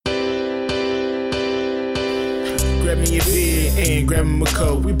grab me a beer and grab him a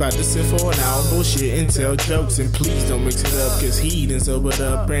coke. We about to sit for an hour, bullshit and tell jokes. And please don't mix it up, cause he done sobered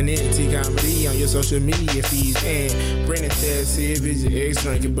up. Brandon T Comedy on your social media feeds. And Brandon Taz, if it's your ex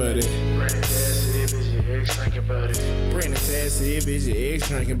drinking buddy. Brandon Taz, if it's your ex drinking buddy. Brandon Taz, if it's your ex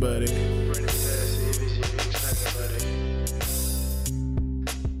drinking buddy. Brandon Taz, if it's your ex drinking buddy.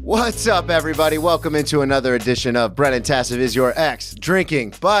 What's up, everybody? Welcome into another edition of Brennan Tassif is your ex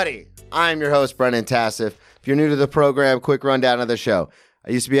drinking buddy. I'm your host, Brennan Tassif. If you're new to the program, quick rundown of the show. I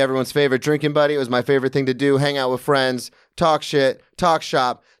used to be everyone's favorite drinking buddy. It was my favorite thing to do, hang out with friends, talk shit, talk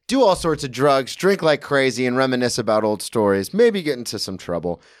shop, do all sorts of drugs, drink like crazy, and reminisce about old stories, maybe get into some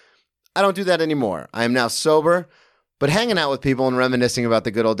trouble. I don't do that anymore. I am now sober, but hanging out with people and reminiscing about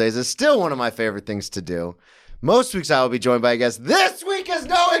the good old days is still one of my favorite things to do. Most weeks I will be joined by a guest. This week is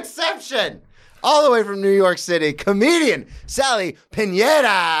no exception. All the way from New York City, comedian Sally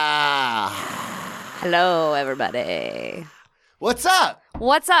Pineda. Hello, everybody. What's up?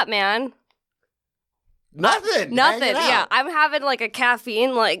 What's up, man? Nothing. Nothing. Hanging out. Yeah, I'm having like a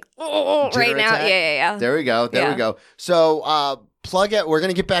caffeine right now. Attack? Yeah. There we go. We go. So plug it. We're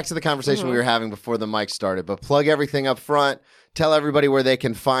going to get back to the conversation we were having before the mic started, but plug everything up front. Tell everybody where they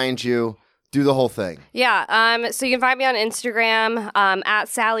can find you. Do the whole thing. Yeah. So you can find me on Instagram at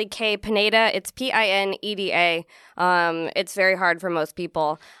Sally K Pineda. It's Pineda. It's very hard for most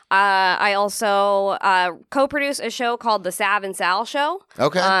people. I also co-produce a show called The Sav and Sal Show.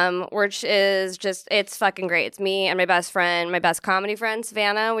 Okay. Which is it's fucking great. It's me and my best comedy friend,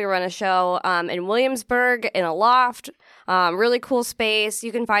 Savannah. We run a show in Williamsburg in a loft. Really cool space.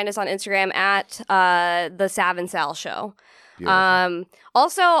 You can find us on Instagram at The Sav and Sal Show.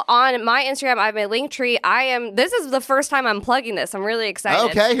 Also on my Instagram, I have my link tree. This is the first time I'm plugging this. I'm really excited.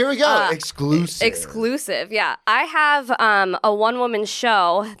 Okay, here we go. Exclusive. Yeah. I have a one-woman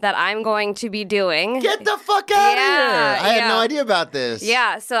show that I'm going to be doing. Get the fuck out of here. I had no idea about this.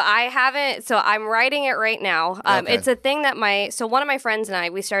 Yeah, so I'm writing it right now. Okay. It's a thing that one of my friends and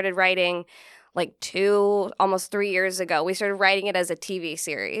I, we started writing like almost 3 years ago. We started writing it as a TV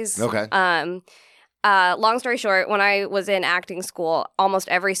series. Okay. Long story short, when I was in acting school, almost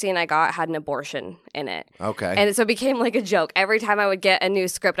every scene I got had an abortion in it. Okay. And so it became like a joke. Every time I would get a new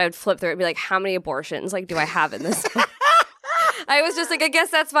script, I would flip through it and be like, how many abortions do I have in this? I was just like, I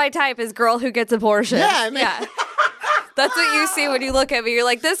guess that's my type, is girl who gets abortions. Yeah, I mean... Yeah. That's what you see when you look at me. You're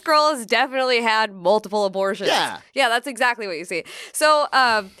like, this girl has definitely had multiple abortions. Yeah. Yeah, that's exactly what you see. So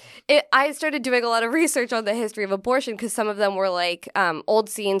I started doing a lot of research on the history of abortion because some of them were like old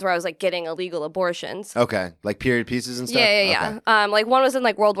scenes where I was like getting illegal abortions. Okay. Like period pieces and stuff? Yeah. Okay. Like one was in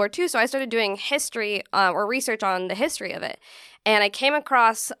like World War II. So I started doing history or research on the history of it. And I came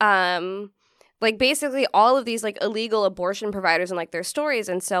across... like basically all of these like illegal abortion providers and like their stories.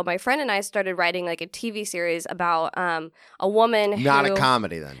 And so my friend and I started writing like a TV series about a woman who... Not a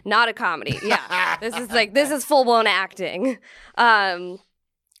comedy then. Not a comedy, yeah. This is full-blown acting.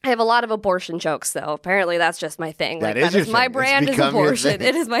 I have a lot of abortion jokes, though. Apparently, that's just my thing. That is my brand is abortion.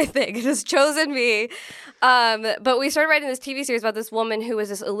 It is my thing. It has chosen me. But we started writing this TV series about this woman who was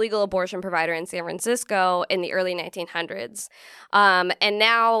this illegal abortion provider in San Francisco in the early 1900s. And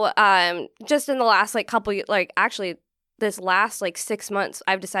now, just in the last this last 6 months,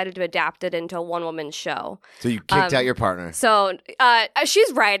 I've decided to adapt it into a one-woman show. So you kicked out your partner. So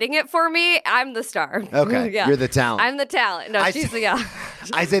she's writing it for me. I'm the star. Okay. Yeah. You're the talent. I'm the talent. No, I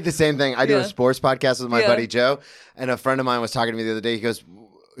say the same thing. I do a sports podcast with my buddy Joe, and a friend of mine was talking to me the other day. He goes,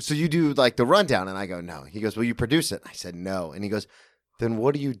 so you do like the rundown? And I go, no. He goes, well, you produce it. I said, no. And he goes, then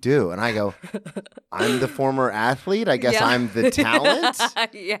what do you do? And I go, I'm the former athlete. I guess I'm the talent.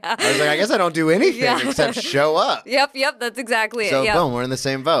 Yeah. I was like, I guess I don't do anything except show up. Yep. That's exactly it. So boom, we're in the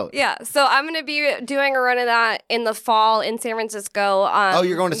same boat. Yeah. So I'm going to be doing a run of that in the fall in San Francisco.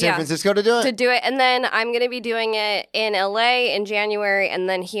 You're going to San Francisco to do it? To do it. And then I'm going to be doing it in LA in January and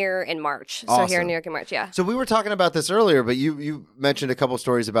then here in March. Awesome. So here in New York in March, yeah. So we were talking about this earlier, but you mentioned a couple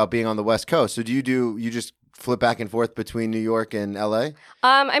stories about being on the West Coast. So you just flip back and forth between New York and LA?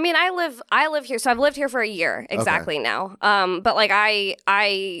 I mean, I live here, so I've lived here for a year exactly now. But like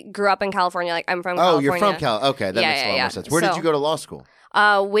I grew up in California. Like I'm from California. Oh, you're from Cal. Okay, that makes a lot more sense. Where did you go to law school?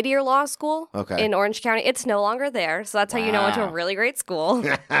 Whittier Law School in Orange County. It's no longer there, so that's how you know it's a really great school.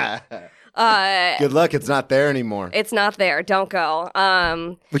 Good luck. It's not there anymore. It's not there. Don't go.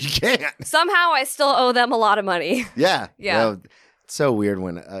 But you can't. Somehow I still owe them a lot of money. Yeah. It's so weird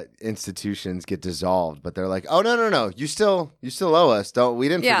when institutions get dissolved, but they're like, "Oh no, you still owe us. We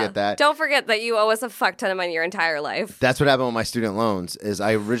didn't forget that. Don't forget that you owe us a fuck ton of money your entire life." That's what happened with my student loans. Is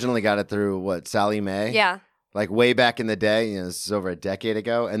I originally got it through Sallie Mae. Yeah. like way back in the day. This is over a decade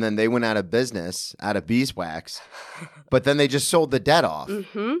ago. And then they went out of business, out of beeswax. But then they just sold the debt off.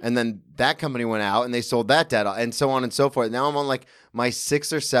 Mm-hmm. And then that company went out and they sold that debt off, and so on and so forth. Now I'm on like my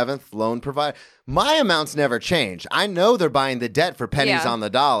 6th or 7th loan provider. My amounts never change. I know they're buying the debt for pennies on the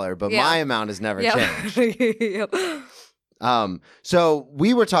dollar, but my amount has never changed. So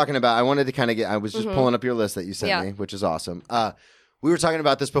we were talking about, I wanted to kind of I was just pulling up your list that you sent me, which is awesome. We were talking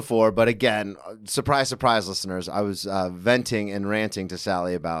about this before, but again, surprise, surprise, listeners. I was venting and ranting to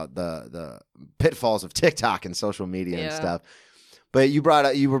Sally about the pitfalls of TikTok and social media and stuff. But you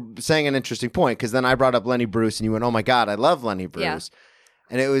were saying an interesting point, because then I brought up Lenny Bruce, and you went, "Oh my God, I love Lenny Bruce."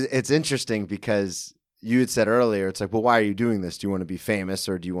 And it's interesting because you had said earlier, it's like, well, why are you doing this? Do you want to be famous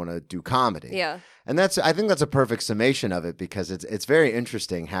or do you want to do comedy? Yeah. And I think that's a perfect summation of it, because it's very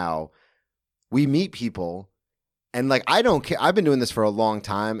interesting how we meet people. And like, I don't care. I've been doing this for a long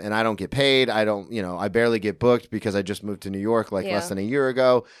time and I don't get paid. I don't, I barely get booked because I just moved to New York less than a year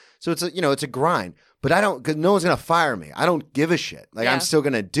ago. So it's a grind, but cause no one's going to fire me. I don't give a shit. Like I'm still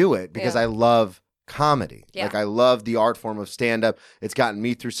going to do it because I love comedy. Yeah. Like I love the art form of stand up. It's gotten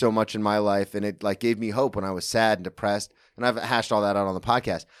me through so much in my life, and it like gave me hope when I was sad and depressed. And I've hashed all that out on the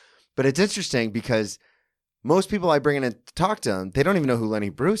podcast, but it's interesting because most people I bring in and talk to them, they don't even know who Lenny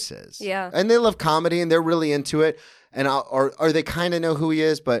Bruce is. Yeah. And they love comedy and they're really into it. And or they kind of know who he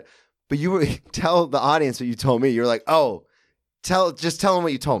is, but you tell the audience what you told me. You're like, oh, just tell them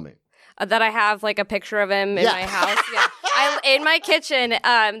what you told me. That I have like a picture of him in my house. Yeah. In my kitchen,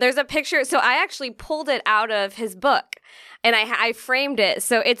 there's a picture. So I actually pulled it out of his book. And I framed it.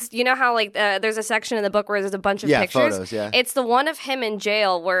 So it's, how like there's a section in the book where there's a bunch of pictures. Photos, yeah. It's the one of him in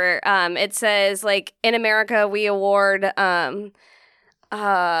jail where it says like, in America we award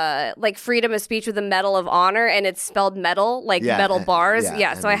like freedom of speech with a Medal of Honor, and it's spelled metal, like metal bars.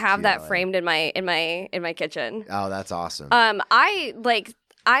 Yeah, so I have that framed in my kitchen. Oh, that's awesome. I'm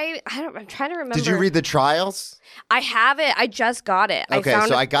trying to remember. Did you read the trials? I have it. I just got it. Okay,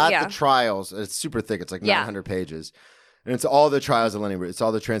 I got the trials. It's super thick. It's like 900 pages. And it's all the trials of Lenny Bruce. It's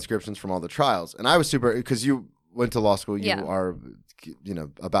all the transcriptions from all the trials. And I was super, because you went to law school. You are,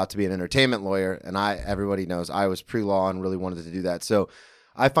 about to be an entertainment lawyer. And everybody knows I was pre-law and really wanted to do that. So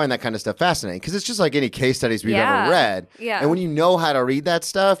I find that kind of stuff fascinating, because it's just like any case studies we've ever read. Yeah. And when you know how to read that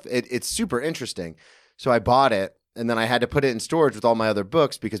stuff, it's super interesting. So I bought it. And then I had to put it in storage with all my other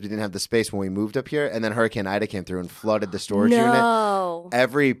books because we didn't have the space when we moved up here. And then Hurricane Ida came through and flooded the storage unit.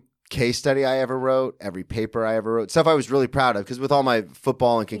 Every case study I ever wrote, every paper I ever wrote, stuff I was really proud of, because with all my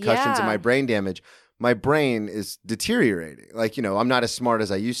football and concussions and my brain damage, my brain is deteriorating. Like, I'm not as smart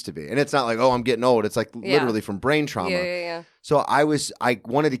as I used to be. And it's not like, oh, I'm getting old. It's like literally from brain trauma. Yeah. So I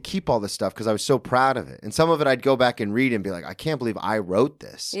wanted to keep all this stuff because I was so proud of it. And some of it I'd go back and read and be like, I can't believe I wrote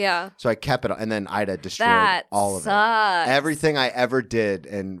this. Yeah. So I kept it. And then Ida destroyed all of it. Everything I ever did,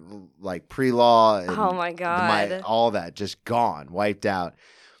 and like pre-law and oh my God. All that just gone, wiped out.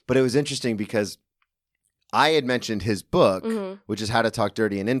 But it was interesting because I had mentioned his book, which is How to Talk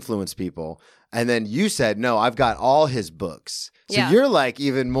Dirty and Influence People. And then you said, no, I've got all his books. So you're like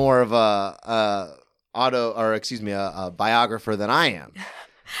even more of a biographer than I am.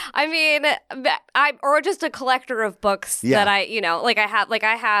 I mean, or just a collector of books that I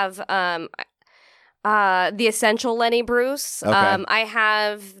have the Essential Lenny Bruce. Okay. I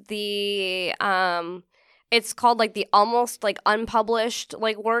have the it's called like the almost like unpublished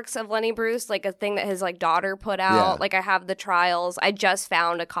like works of Lenny Bruce, like a thing that his like daughter put out. Yeah. Like I have the trials. I just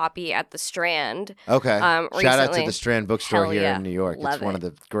found a copy at the Strand. Okay. Recently. Shout out to the Strand bookstore here in New York. It's one of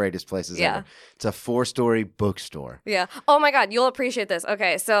the greatest places ever. It's a 4-story bookstore. Yeah. Oh my God, you'll appreciate this.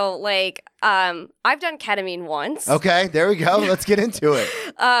 Okay, so like I've done ketamine once. Okay, there we go. Let's get into it.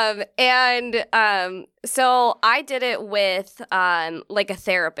 So I did it with like a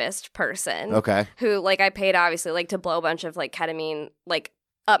therapist person. Okay. Who like I paid obviously like to blow a bunch of like ketamine like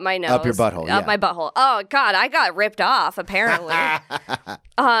up my nose. Up your butthole. Up my butthole. Oh God, I got ripped off apparently.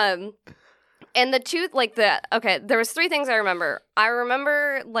 And there was 3 things I remember. I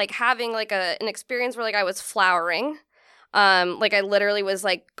remember like having like an experience where like I was flowering. Like I literally was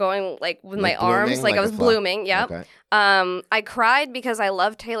like going like with my arms, like I was blooming. Yep. Okay. I cried because I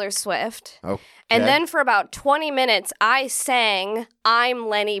love Taylor Swift. Oh. And then for about 20 minutes, I sang, I'm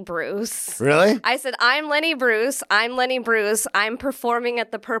Lenny Bruce. Really? I said, I'm Lenny Bruce. I'm Lenny Bruce. I'm performing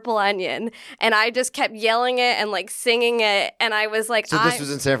at the Purple Onion. And I just kept yelling it and like singing it. And I was like, so this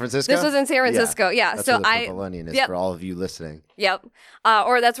was in San Francisco? This was in San Francisco. Yeah. That's so where the Purple Onion is for all of you listening. Yep.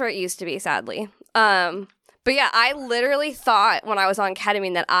 Or that's where it used to be, sadly. But yeah, I literally thought when I was on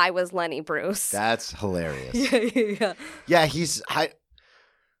ketamine that I was Lenny Bruce. That's hilarious. Yeah,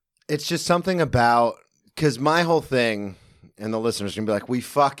 it's just something about because my whole thing, and the listeners are going to be like, we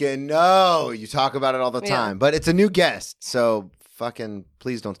fucking know. You talk about it all the time. But it's a new guest, so fucking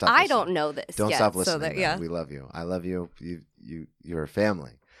please don't stop listening. I don't know this Don't yet, stop listening. So We love you. I love you. You're a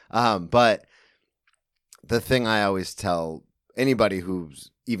family. But the thing I always tell anybody who's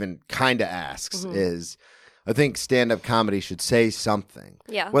even kind of asks is, I think stand-up comedy should say something.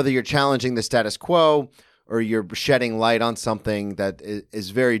 Yeah. Whether you're challenging the status quo or you're shedding light on something that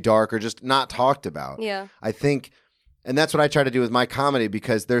is very dark or just not talked about. Yeah. I think, and that's what I try to do with my comedy,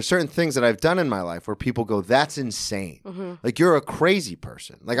 because there are certain things that I've done in my life where people go, that's insane. Like, you're a crazy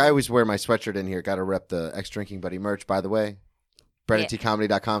person. Like, I always wear my sweatshirt in here. Got to rep the Ex-Drinking Buddy merch, by the way.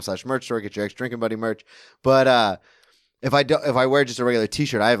 BrennanTComedy.com/merch store. Get your Ex-Drinking Buddy merch. But if I wear just a regular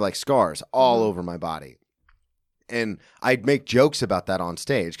t-shirt, I have like scars all over my body. And I'd make jokes about that on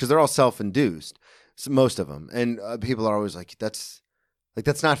stage because they're all self-induced, most of them. And people are always like, that's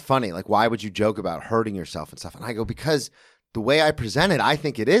not funny. Like, why would you joke about hurting yourself and stuff? And I go, because the way I present it, I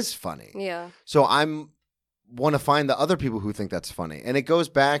think it is funny. Yeah. So want to find the other people who think that's funny. And it goes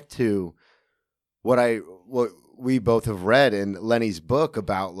back to what we both have read in Lenny's book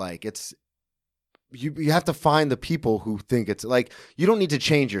about, like, it's you have to find the people who think it's like, you don't need to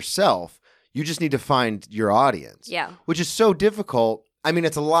change yourself. You just need to find your audience. Yeah. Which is so difficult. I mean,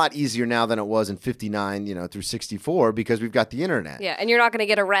 it's a lot easier now than it was in 59, through 64, because we've got the internet. Yeah, and you're not going to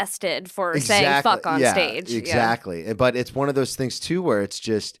get arrested for saying fuck on stage. Exactly. Yeah. But it's one of those things, too, where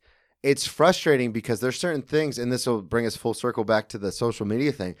it's frustrating because there's certain things, and this will bring us full circle back to the social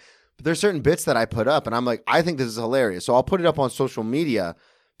media thing, but there's certain bits that I put up, and I'm like, I think this is hilarious. So I'll put it up on social media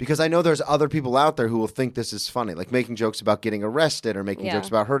because I know there's other people out there who will think this is funny, like making jokes about getting arrested or making jokes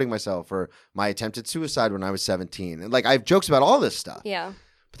about hurting myself or my attempted suicide when I was 17. And like, I have jokes about all this stuff. Yeah.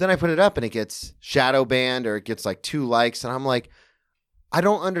 But then I put it up and it gets shadow banned or it gets like 2 likes. And I'm like, I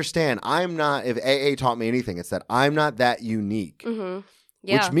don't understand. If AA taught me anything, it's that I'm not that unique. Yeah.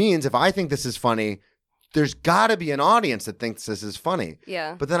 Which means if I think this is funny, there's got to be an audience that thinks this is funny.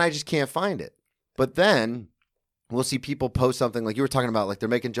 Yeah. But then I just can't find it. But then we'll see people post something like you were talking about, like they're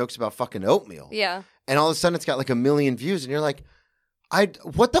making jokes about fucking oatmeal. Yeah. And all of a sudden it's got like 1 million views and you're like,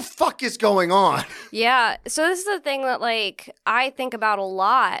 what the fuck is going on? Yeah. So this is the thing that like I think about a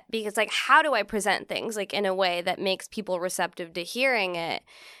lot, because like, how do I present things like in a way that makes people receptive to hearing it?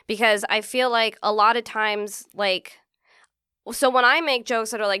 Because I feel like a lot of times, like, so when I make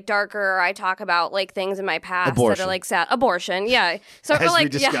jokes that are like darker, or I talk about like things in my past that are like sad, abortion, yeah. So As like, we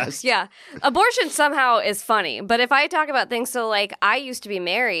discussed. yeah, abortion somehow is funny. But if I talk about things, so like I used to be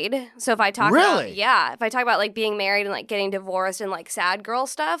married, so if I talk about, if I talk about like being married and like getting divorced and like sad girl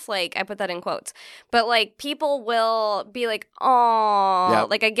stuff, like I put that in quotes, but like people will be like, oh,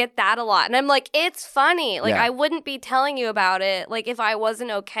 like I get that a lot, and I'm like, it's funny. Like I wouldn't be telling you about it like if I wasn't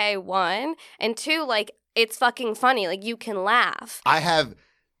okay. 1 and 2, like. It's fucking funny. Like, you can laugh. I have,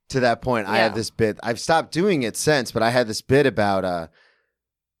 to that point, I have this bit. I've stopped doing it since, but I had this bit about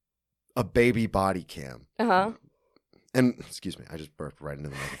a baby body cam. And, excuse me, I just burped right into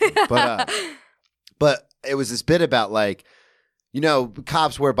the microphone. But it was this bit about, like,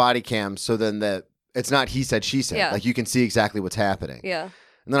 cops wear body cams, so then it's not he said, she said. Yeah. Like, you can see exactly what's happening. Yeah.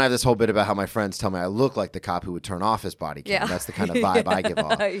 And then I have this whole bit about how my friends tell me I look like the cop who would turn off his body cam. Yeah. That's the kind of vibe I give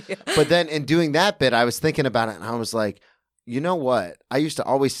off. But then in doing that bit, I was thinking about it, and I was like, you know what? I used to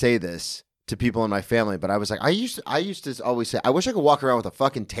always say this to people in my family, but I was like, I used to always say, I wish I could walk around with a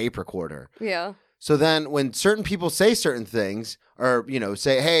fucking tape recorder. Yeah. So then when certain people say certain things or,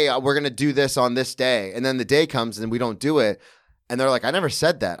 say, hey, we're going to do this on this day, and then the day comes and we don't do it, and they're like, I never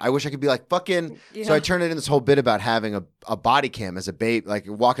said that. I wish I could be like, fucking. Yeah. So I turned it into this whole bit about having a body cam as a babe, like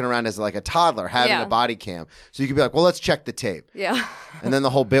walking around as like a toddler, having a body cam. So you could be like, well, let's check the tape. Yeah. And then the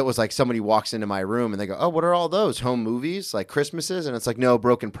whole bit was like somebody walks into my room and they go, oh, what are all those? Home movies? Like Christmases? And it's like, no,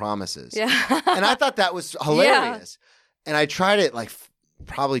 Broken Promises. Yeah. And I thought that was hilarious. Yeah. And I tried it like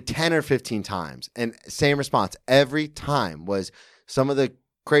probably 10 or 15 times. And same response. Every time was some of the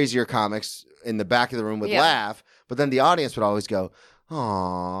crazier comics in the back of the room would laugh. But then the audience would always go,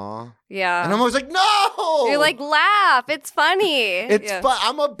 "Aww." Yeah. And I'm always like, "No!" You're like, laugh. It's funny. It's fun.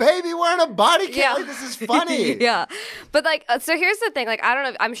 I'm a baby wearing a body cam. Yeah. Like, this is funny. Yeah. But like, so here's the thing. Like, I don't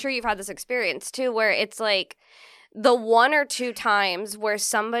know. I'm sure you've had this experience too, where it's like the 1 or 2 times where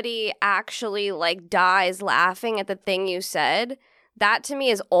somebody actually like dies laughing at the thing you said. That to me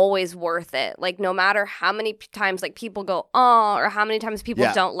is always worth it. Like, no matter how many times like people go, oh, or how many times people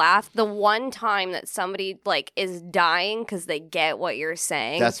don't laugh, the one time that somebody like is dying because they get what you're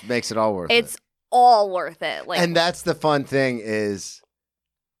saying, that makes it all worth it. It's all worth it. Like, and that's the fun thing is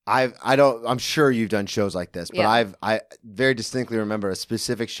I'm sure you've done shows like this, but Yeah. I very distinctly remember a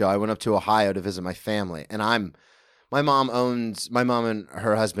specific show. I went up to Ohio to visit my family, and my mom and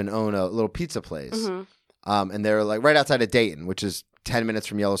her husband own a little pizza place. Mm-hmm. And they're like right outside of Dayton, which is 10 minutes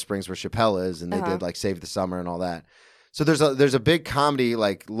from Yellow Springs where Chappelle is, and they Uh-huh. did like Save the Summer and all that. So there's a big comedy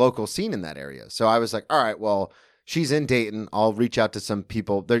like local scene in that area. So I was like, all right, well, she's in Dayton. I'll reach out to some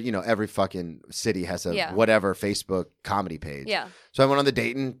people. There, every fucking city has a whatever Facebook comedy page. Yeah. So I went on the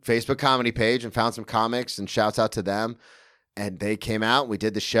Dayton Facebook comedy page and found some comics, and shouts out to them. And they came out, we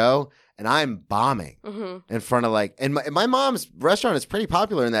did the show, and I'm bombing in front of and my mom's restaurant is pretty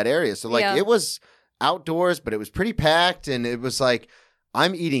popular in that area. So it was outdoors, but it was pretty packed, and it was like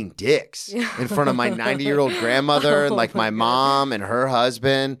I'm eating dicks in front of my 90-year-old grandmother and my mom and her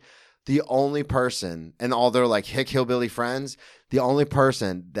husband. The only person, and all their hick hillbilly friends, the only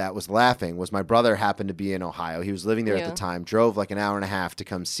person that was laughing was my brother. Happened to be in Ohio. He was living there at the time, drove an hour and a half to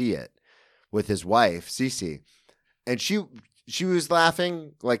come see it with his wife, Cece. And she was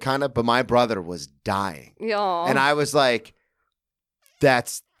laughing, kind of, but my brother was dying. Yeah. And I was like,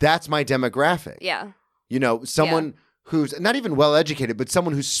 that's my demographic. Yeah. Someone who's not even well-educated, but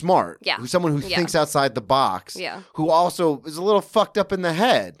someone who's smart. Yeah. Someone who thinks outside the box. Yeah. Who also is a little fucked up in the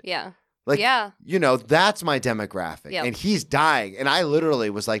head. Yeah. That's my demographic. Yep. And he's dying. And I literally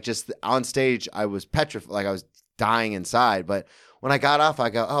was just on stage, I was petrified, I was dying inside. But when I got off, I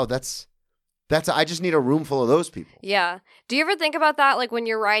go, oh, I just need a room full of those people. Yeah. Do you ever think about that, when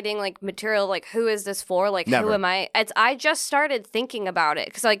you're writing, material, who is this for? Never. Who am I? I just started thinking about it.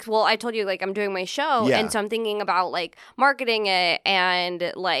 Because, I told you, I'm doing my show. Yeah. And so I'm thinking about, marketing it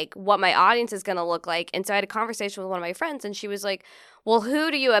and, what my audience is going to look like. And so I had a conversation with one of my friends, and she was like, well, who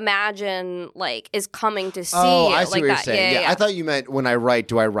do you imagine, is coming to see you? I see what you're that. saying. Yeah. I thought you meant when I write,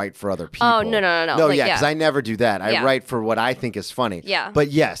 do I write for other people? Oh, no. No, because I never do that. I write for what I think is funny. Yeah.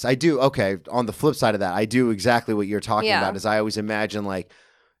 But yes, I do. Okay, on the flip side of that, I do exactly what you're talking Yeah. about, is I always imagine,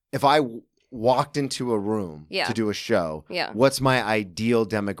 if I walked into a room to do a show, what's my ideal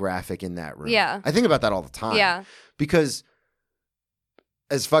demographic in that room? Yeah. I think about that all the time. Yeah. Because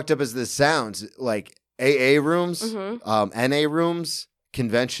as fucked up as this sounds, AA rooms, NA rooms,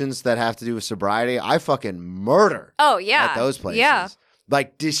 conventions that have to do with sobriety, I fucking murder. Oh, yeah. At those places. Yeah.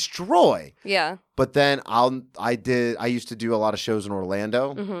 Destroy. Yeah. But then I used to do a lot of shows in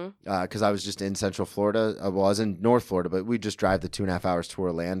Orlando because I was just in Central Florida. I was in North Florida, but we just drive the 2.5 hours to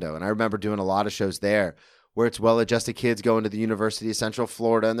Orlando. And I remember doing a lot of shows there where it's well-adjusted kids going to the University of Central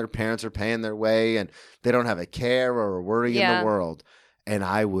Florida, and their parents are paying their way, and they don't have a care or a worry in the world. And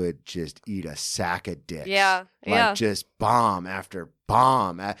I would just eat a sack of dicks. Yeah. Just bomb after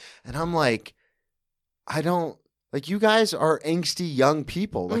bomb. And I'm like, I don't, you guys are angsty young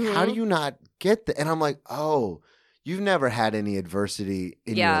people. How do you not get that? And I'm like, oh, you've never had any adversity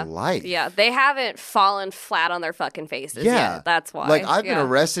in your life. Yeah. They haven't fallen flat on their fucking faces yet. That's why. I've been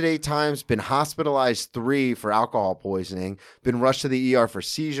arrested 8 times, been hospitalized 3 for alcohol poisoning, been rushed to the ER for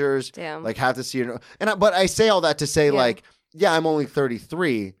seizures. Damn. Have to see it. But I say all that to say, I'm only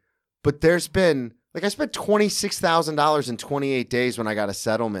 33, but there's been, I spent $26,000 in 28 days when I got a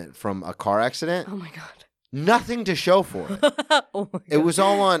settlement from a car accident. Oh, my God. Nothing to show for it. Oh, my God. It was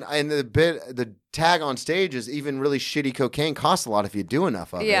all on, and the tag on stage is even really shitty cocaine costs a lot if you do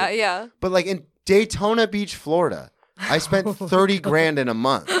enough of it. Yeah. But in Daytona Beach, Florida, I spent $30,000 in a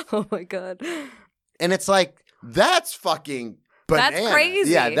month. Oh, my God. And it's that's fucking bananas. That's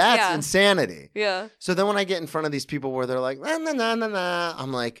crazy. Yeah, that's insanity. Yeah. So then when I get in front of these people where they're like, nah, nah, nah, nah, nah,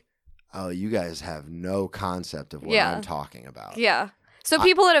 I'm like, oh, you guys have no concept of what I'm talking about. Yeah. So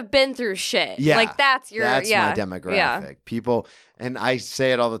people that have been through shit. Yeah. That's my demographic. Yeah. People, and I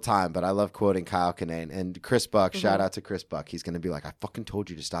say it all the time, but I love quoting Kyle Kinane. And Chris Buck, shout out to Chris Buck. He's going to be like, I fucking told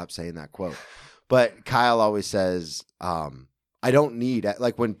you to stop saying that quote. But Kyle always says, I don't need,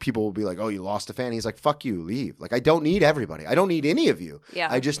 when people will be like, oh, you lost a fan. He's like, fuck you, leave. I don't need everybody. I don't need any of you. Yeah.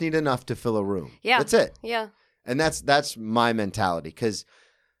 I just need enough to fill a room. Yeah. That's it. Yeah. And that's my mentality, because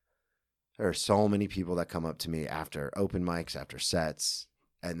there are so many people that come up to me after open mics, after sets,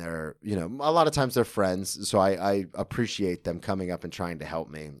 and they're, a lot of times they're friends. So I appreciate them coming up and trying to help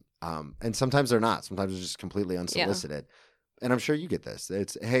me. And sometimes they're not. Sometimes they're just completely unsolicited. Yeah. And I'm sure you get this.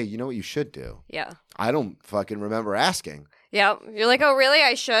 It's, hey, you know what you should do? Yeah. I don't fucking remember asking. Yeah. You're like, oh, really?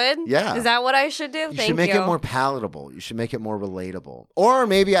 I should? Yeah. Is that what I should do? You should make it more palatable. You should make it more relatable. Or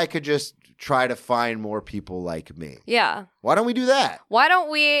maybe I could just try to find more people like me. Yeah. Why don't we do that? Why don't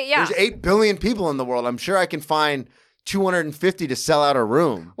we? Yeah. There's 8 billion people in the world. I'm sure I can find 250 to sell out a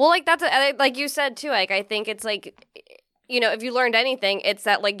room. Well, that's like you said too. I think it's if you learned anything, it's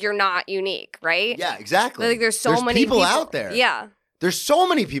that you're not unique, right? Yeah, exactly. There's so many people out there. Yeah. There's so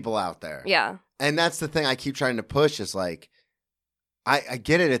many people out there. Yeah. And that's the thing I keep trying to push is like, I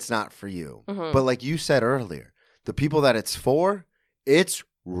get it, it's not for you. Mm-hmm. But like you said earlier, the people that it's for,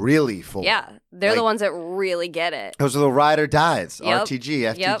 really for. Yeah. They're the ones that really get it. Those are the ride or dies. Yep.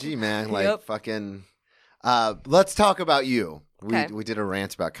 RTG, FTG, Yep. man. Like Yep. fucking. Let's talk about you. Okay. We did a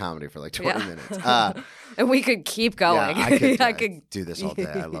rant about comedy for like 20 minutes. And we could keep going. Yeah, I could do this all day.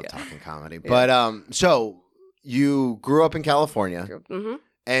 I love talking comedy. But so you grew up in California. Mm-hmm.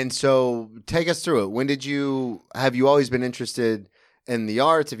 And so take us through it. Have you always been interested in the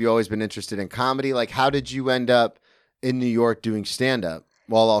arts? Have you always been interested in comedy? Like, how did you end up in New York doing stand-up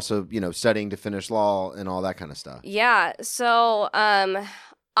while also, studying to finish law and all that kind of stuff? Yeah. So,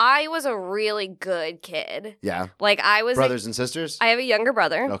 I was a really good kid. Yeah. Like, I was... Brothers and sisters? I have a younger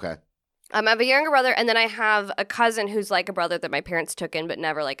brother. Okay. I have a younger brother, and then I have a cousin who's like a brother that my parents took in but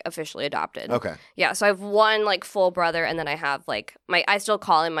never like officially adopted. Okay. Yeah, so I have one like full brother, and then I have like I still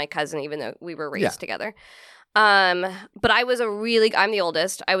call him my cousin even though we were raised together. But I'm the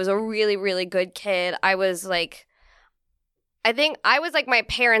oldest. I was a really, really good kid. I think I was like my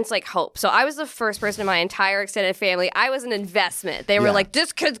parents' like hope. So I was the first person in my entire extended family. I was an investment. They were like,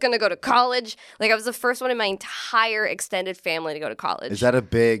 this kid's going to go to college. Like I was the first one in my entire extended family to go to college. Is that a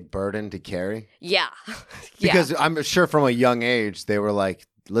big burden to carry? Yeah. Because I'm sure from a young age, they were like,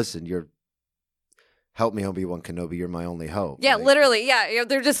 listen, help me, Obi-Wan Kenobi, you're my only hope. Yeah, like, literally. Yeah.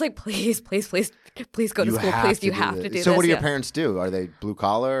 They're just like, please go to school. Please, you have to do this. So what do your parents do? Are they blue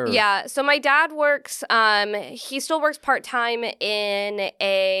collar? Yeah. So my dad works, he still works part-time in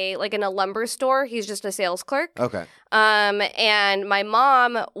a lumber store. He's just a sales clerk. Okay. And my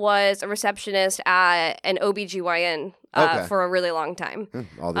mom was a receptionist at an OBGYN for a really long time.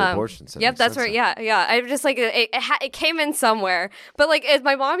 All the abortions. Yep, that's right. Yeah. I'm just like, it came in somewhere. But like,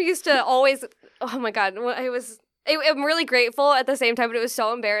 my mom used to always... Oh my God. I'm really grateful at the same time, but it was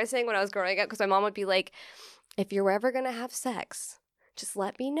so embarrassing when I was growing up because my mom would be like, if you're ever going to have sex, just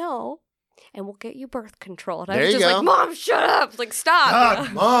let me know and we'll get you birth control. And I was just like, Mom, shut up. Like, stop.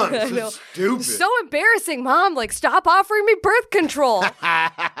 God, Mom, this is stupid. So embarrassing, Mom. Like, stop offering me birth control. But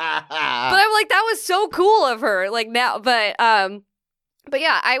I'm like, that was so cool of her. Like now, but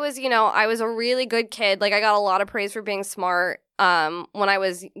yeah, I was a really good kid. Like I got a lot of praise for being smart. When I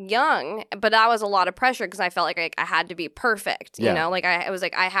was young, but that was a lot of pressure because I felt like I had to be perfect, you know? Like I was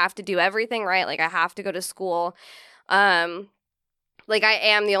like, I have to do everything right. Like I have to go to school. Like I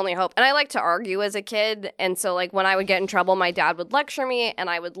am the only hope. And I like to argue as a kid. And so like when I would get in trouble, my dad would lecture me and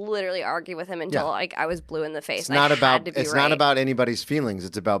I would literally argue with him until like I was blue in the face. It's not about anybody's feelings.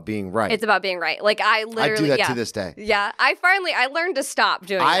 It's about being right. It's about being right. Like I literally I do that to this day. Yeah. I learned to stop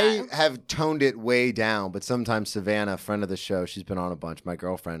doing that. I have toned it way down, but sometimes Savannah, friend of the show, she's been on a bunch, my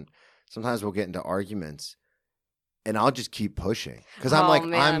girlfriend, sometimes we'll get into arguments. And I'll just keep pushing because I'm like,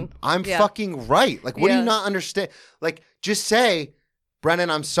 man. I'm fucking right. Like, what do you not understand? Like, just say,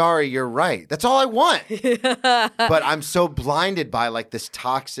 Brennan, I'm sorry, you're right. That's all I want. But I'm so blinded by like this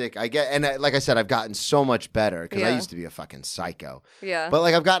toxic, like I said, I've gotten so much better because I used to be a fucking psycho. Yeah. But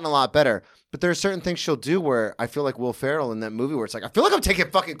like I've gotten a lot better. But there are certain things she'll do where I feel like Will Ferrell in that movie where it's like, I feel like I'm taking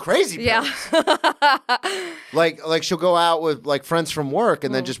fucking crazy pills. Yeah. like she'll go out with like friends from work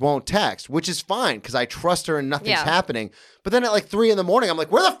and then just won't text, which is fine because I trust her and nothing's happening. But then at like 3 a.m, I'm like,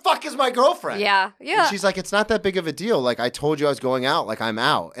 where the fuck is my girlfriend? Yeah. Yeah. And she's like, it's not that big of a deal. Like I told you I was going out. Like I'm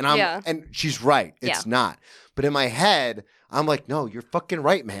out. And and she's right. It's not. But in my head, I'm like, no, you're fucking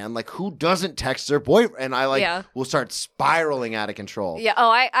right, man. Like, who doesn't text their boyfriend? And I will start spiraling out of control. Yeah. Oh,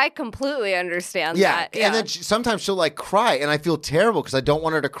 I completely understand that. Yeah. And then sometimes she'll like cry, and I feel terrible because I don't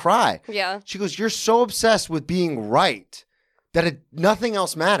want her to cry. Yeah. She goes, you're so obsessed with being right that nothing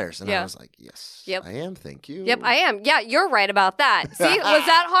else matters. And I was like, yes, I am. Thank you. Yep, I am. Yeah, you're right about that. See, was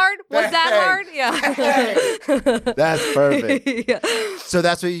that hard? Was that hard? Yeah. That's perfect. So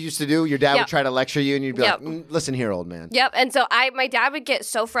that's what you used to do? Your dad would try to lecture you and you'd be like, listen here, old man. Yep. And so my dad would get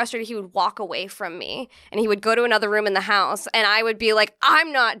so frustrated he would walk away from me and he would go to another room in the house and I would be like,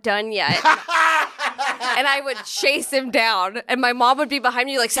 I'm not done yet. And I would chase him down and my mom would be behind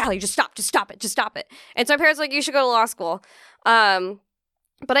me like, Sally, just stop it. And so my parents were like, you should go to law school.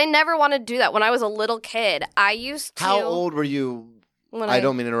 But I never wanted to do that. When I was a little kid, I used to... How old were you? I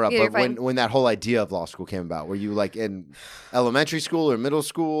don't mean to interrupt, but when that whole idea of law school came about, were you like in elementary school or middle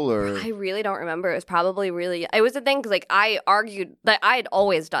school or? I really don't remember. It was probably it was a thing because like I argued that I had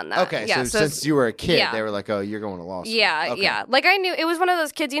always done that. Okay, so since you were a kid, they were like, oh, you're going to law school. Yeah, okay. Yeah. Like I knew it was one of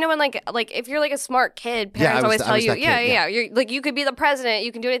those kids, you know, when like if you're like a smart kid, parents always tell you, you're like you could be the president,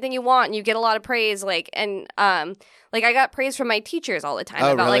 you can do anything you want, and you get a lot of praise, like and Like, I got praise from my teachers all the time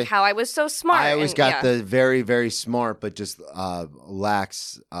Oh, about really? like how I was so smart. I always and, got the very, very smart, but just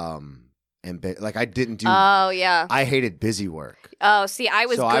lax. Like I didn't do. Oh yeah. I hated busy work. Oh, see, I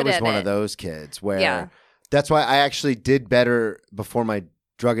was So good I was at one it. of those kids where. Yeah. That's why I actually did better before my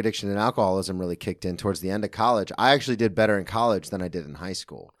drug addiction and alcoholism really kicked in towards the end of college. I actually did better in college than I did in high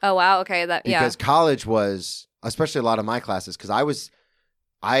school. Oh wow. Okay. Because college was, especially a lot of my classes, because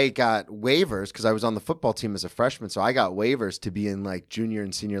I got waivers because I was on the football team as a freshman. So I got waivers to be in like junior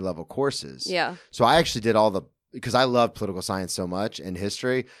and senior level courses. Yeah. So I actually did because I loved political science so much and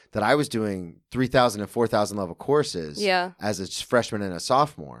history that I was doing 3,000 and 4,000 level courses as a freshman and a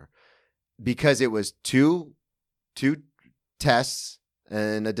sophomore because it was two tests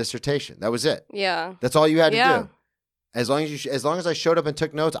and a dissertation. That was it. Yeah. That's all you had to do. As long as I showed up and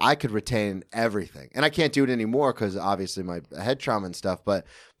took notes, I could retain everything. And I can't do it anymore because obviously my head trauma and stuff. But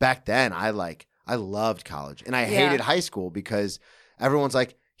back then, I loved college and I hated high school because everyone's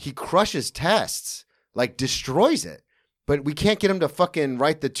like, he crushes tests, like destroys it. But we can't get him to fucking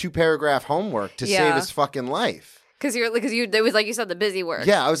write the 2-paragraph homework to save his fucking life. Because it was like you said, the busy work.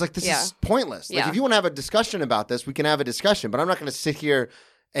 Yeah, I was like, this is pointless. Like, if you want to have a discussion about this, we can have a discussion. But I'm not going to sit here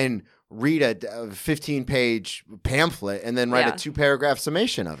and read a 15-page pamphlet and then write a 2-paragraph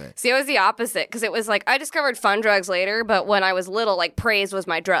summation of it. See, it was the opposite because it was like I discovered fun drugs later, but when I was little, like praise was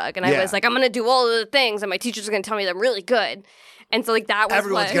my drug, and I was like, I'm going to do all of the things, and my teacher's going to tell me that I'm really good. And so, like, that was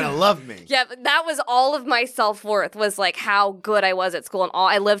everyone's going to love me. Yeah, but that was all of my self-worth was, like, how good I was at school. And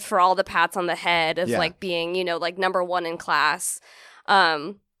I lived for all the pats on the head of, like, being, like, number one in class.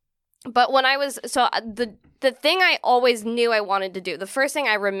 But when I was – so the thing I always knew I wanted to do, the first thing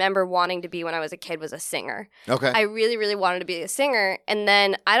I remember wanting to be when I was a kid was a singer. Okay. I really, really wanted to be a singer. And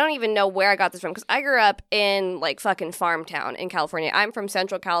then I don't even know where I got this from because I grew up in, like, fucking farm town in California. I'm from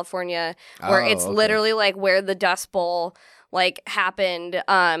Central California where it's literally, like, where the Dust Bowl – like happened,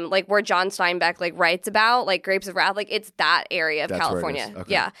 like where John Steinbeck like writes about, like Grapes of Wrath, like it's that area of California.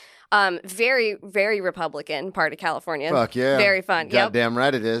 Okay. Yeah. Very, very Republican part of California. Fuck yeah. Very fun. Goddamn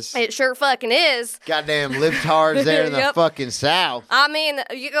right it is. It sure fucking is. Goddamn libtards there in the fucking South. I mean,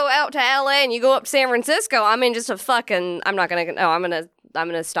 you go out to LA and you go up to San Francisco, I mean, just a fucking, I'm going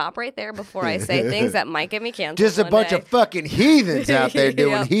to stop right there before I say things that might get me canceled. Just a bunch of fucking heathens out there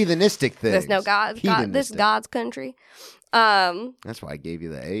doing heathenistic things. There's no God. This is God's country. That's why I gave you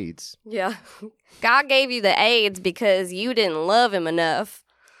the AIDS. Yeah. God gave you the AIDS because you didn't love him enough.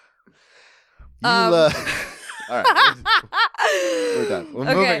 All right. We're done. We're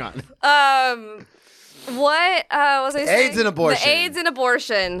moving on. What was I saying? AIDS and abortion. The AIDS and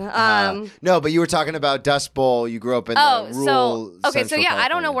abortion. No, but you were talking about Dust Bowl. You grew up in the rural Central I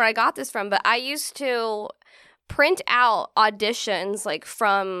don't know where I got this from, but I used to print out auditions like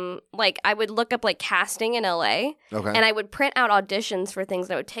from like I would look up like casting in LA and I would print out auditions for things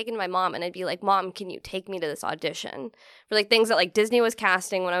that I would take into my mom and I'd be like, Mom, can you take me to this audition for like things that like Disney was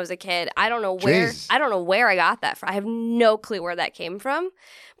casting when I was a kid. I don't know where I got that from. I have no clue where that came from,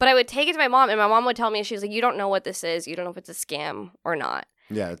 but I would take it to my mom and my mom would tell me, she was like, you don't know what this is, you don't know if it's a scam or not.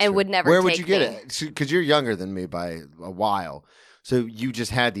 Yeah, and would never where would you get it? Because you're younger than me by a while, so you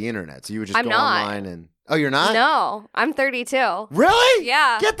just had the internet, so you would just go online and oh, you're not? No, I'm 32. Really?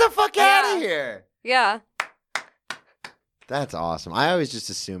 Yeah. Get the fuck out of here. Yeah. That's awesome. I always just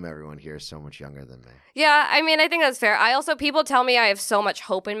assume everyone here is so much younger than me. Yeah, I mean, I think that's fair. I also, people tell me I have so much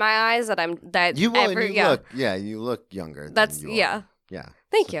hope in my eyes that you look younger. That's, than you are. Yeah.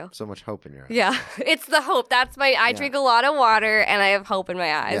 Thank you. So much hope in your eyes. Yeah. It's the hope. I drink a lot of water and I have hope in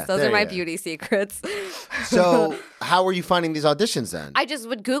my eyes. Those are my beauty secrets. So how were you finding these auditions then? I just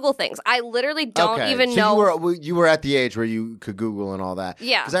would Google things. I literally don't even know. You were at the age where you could Google and all that.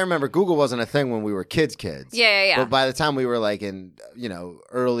 Yeah. Because I remember Google wasn't a thing when we were kids. Yeah. But by the time we were like in,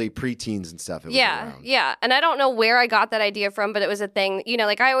 early preteens and stuff, it was around. Yeah. And I don't know where I got that idea from, but it was a thing,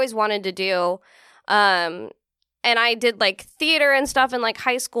 like I always wanted to do. And I did like theater and stuff in like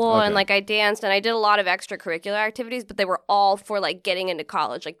high school and like I danced and I did a lot of extracurricular activities, but they were all for like getting into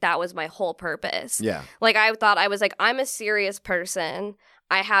college. Like that was my whole purpose. Yeah. Like I thought I was like, I'm a serious person.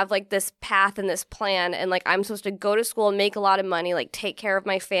 I have like this path and this plan and like I'm supposed to go to school and make a lot of money, like take care of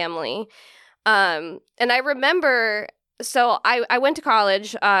my family. And I remember... So I went to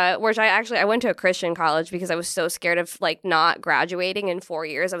college, which I went to a Christian college because I was so scared of like not graduating in 4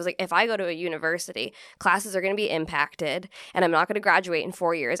 years. I was like, if I go to a university, classes are going to be impacted and I'm not going to graduate in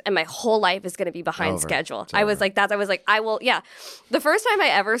 4 years and my whole life is going to be behind schedule. I was like, I will. Yeah. The first time I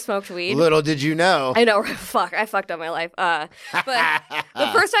ever smoked weed. Little did you know. I know. Fuck. I fucked up my life. But the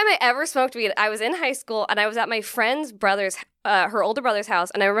first time I ever smoked weed, I was in high school and I was at my friend's brother's her older brother's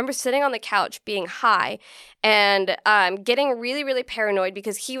house, and I remember sitting on the couch being high and getting really, really paranoid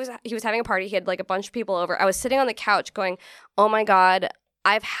because he was having a party. He had like a bunch of people over. I was sitting on the couch going, oh my God,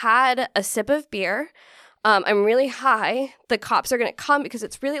 I've had a sip of beer. I'm really high. The cops are going to come because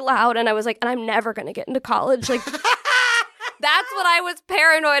it's really loud. And I was like, and I'm never going to get into college. Like, that's what I was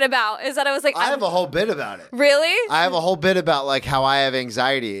paranoid about, is that I was like, I have a whole bit about it. Really? I have a whole bit about like how I have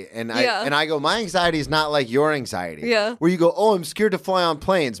anxiety, and I go, my anxiety is not like your anxiety. Yeah. Where you go, oh, I'm scared to fly on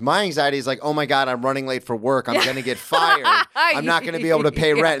planes. My anxiety is like, oh my God, I'm running late for work. I'm gonna get fired. I'm not gonna be able to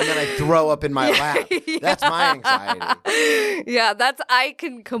pay rent, and then I throw up in my lap. That's my anxiety. Yeah, I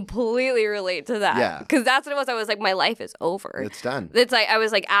can completely relate to that. Yeah. Because that's what it was. I was like, my life is over. It's done. It's like I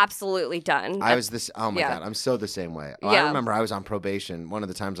was like absolutely done. I was this. Oh my God, I'm so the same way. Oh, Yeah. I remember I was on probation. One of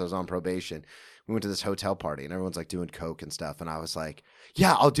the times I was on probation, we went to this hotel party and everyone's like doing coke and stuff, and I was like,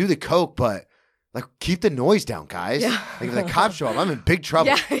 yeah, I'll do the coke, but like keep the noise down, guys. Yeah. Like if the cops show up, I'm in big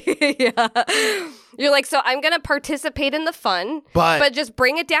trouble. Yeah. You're like, so I'm gonna participate in the fun, but just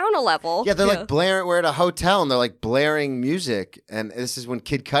bring it down a level. Yeah, they're like blaring. We're at a hotel and they're like blaring music, and this is when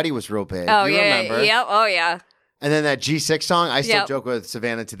Kid Cudi was real big. Oh you remember? Yeah. Oh yeah. And then that G6 song, I still joke with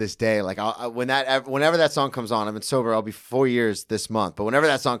Savannah to this day. Like, whenever that song comes on, I've been sober. I'll be 4 years this month. But whenever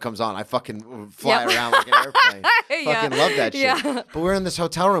that song comes on, I fucking fly around like an airplane. Fucking love that shit. Yeah. But we're in this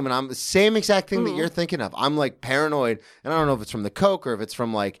hotel room, and I'm the same exact thing that you're thinking of. I'm like paranoid, and I don't know if it's from the coke or if it's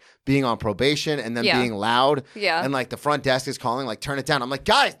from like being on probation and then being loud. Yeah. And like the front desk is calling, like, turn it down. I'm like,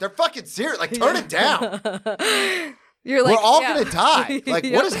 guys, they're fucking serious. Like, turn it down. You're like, we're all gonna die. Like,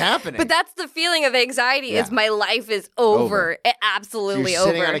 what is happening? But that's the feeling of anxiety is my life is over. It absolutely you're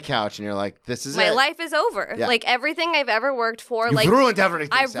over. sitting on a couch and you're like, this is my it. life is over. Yeah. Like everything I've ever worked for. You've like ruined everything.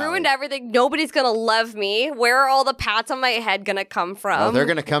 I've ruined everything. Nobody's gonna love me. Where are all the pats on my head gonna come from? Well, they're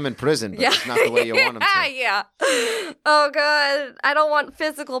gonna come in prison, but it's not the way you want them to. Yeah. Oh God. I don't want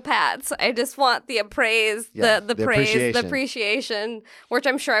physical pats. I just want the appraise, the praise, the appreciation, which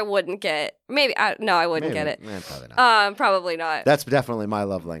I'm sure I wouldn't get. Maybe I wouldn't get it. Probably not. Probably not. That's definitely my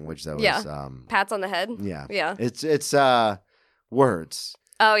love language, though. Yeah. Is, pats on the head. Yeah. Yeah. It's words.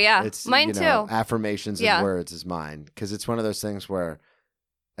 Oh yeah. It's mine too. Affirmations and words is mine, because it's one of those things where,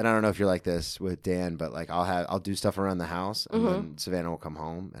 and I don't know if you're like this with Dan, but like I'll do stuff around the house, and then Savannah will come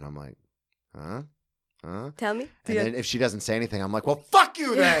home, and I'm like, huh? Tell me. And then if she doesn't say anything, I'm like, well, fuck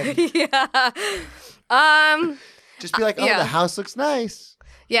you then. Just be like, oh, the house looks nice.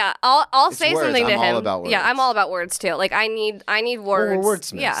 Yeah, I'll say words. something to I'm him. all about words. Yeah, I'm all about words too. Like I need words. Well, we're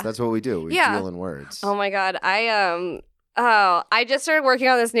wordsmiths. Yeah. That's what we do. We deal in words. Oh my God, I just started working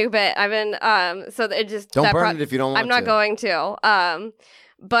on this new bit. I've been so it just don't burn it if you don't want to. I'm not going to.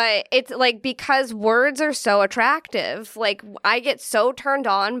 But it's like because words are so attractive. Like I get so turned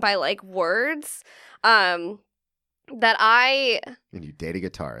on by like words. That and you date a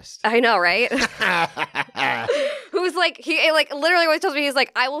guitarist. I know, right? Who's like he like literally always tells me he's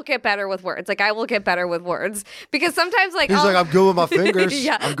like I will get better with words. Like I will get better with words because sometimes like he's like I'm good with my fingers.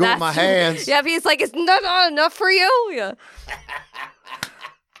 I'm good with my hands. Yeah, he's like it's not enough for you. Yeah.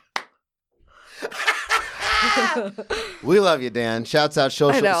 We love you, Dan. Shouts out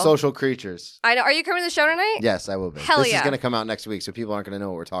social creatures. I know. Are you coming to the show tonight? Yes, I will be. Hell this yeah. is going to come out next week, so people aren't going to know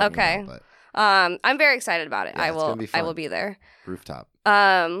what we're talking about. But I'm very excited about it. Yeah, I will be there. Rooftop.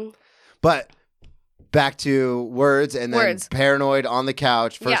 But back to words and then paranoid on the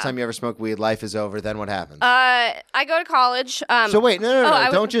couch. First time you ever smoke weed, life is over. Then what happens? I go to college. So wait, no.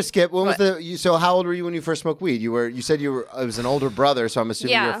 Don't just skip. When was so how old were you when you first smoked weed? You said it was an older brother, so I'm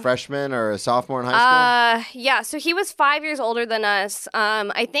assuming you're a freshman or a sophomore in high school? Yeah, so he was 5 years older than us.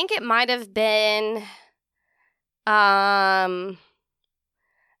 I think it might have been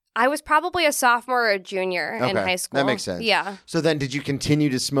I was probably a sophomore or a junior in high school. That makes sense. Yeah. So then did you continue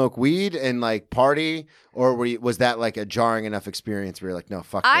to smoke weed and like party, or was that like a jarring enough experience where you're like, no,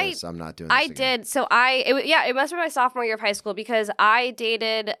 fuck this, I'm not doing this again? Did. So it must have been my sophomore year of high school because I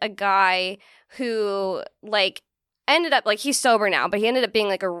dated a guy who like ended up like he's sober now, but he ended up being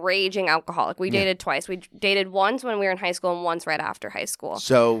like a raging alcoholic. We dated twice. We dated once when we were in high school and once right after high school.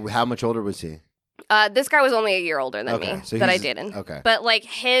 So how much older was he? This guy was only a year older than me that I dated. Okay. But like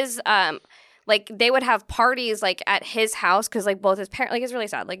his, like they would have parties like at his house because like both his parents, like it's really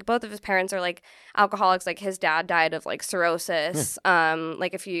sad. Like both of his parents are like alcoholics. Like his dad died of like cirrhosis,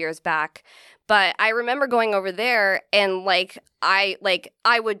 like a few years back. But I remember going over there and like I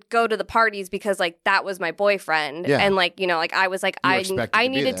would go to the parties because like that was my boyfriend and like you know like I was like I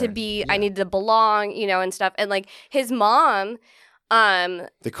needed to be I needed to belong and stuff and like his mom.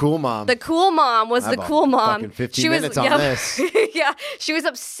 The cool mom. The cool mom was the cool mom. Fucking 15 minutes on this. Yeah, she was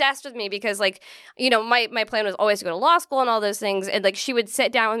obsessed with me because, like, you know, my plan was always to go to law school and all those things. And, like, she would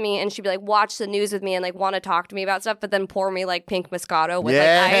sit down with me and she'd be like, watch the news with me and, like, want to talk to me about stuff, but then pour me, like, pink Moscato with,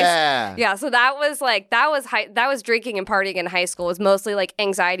 like, ice. Yeah, so that was drinking and partying in high school. It was mostly, like,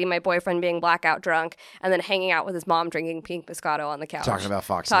 anxiety, my boyfriend being blackout drunk, and then hanging out with his mom drinking pink Moscato on the couch. Talking about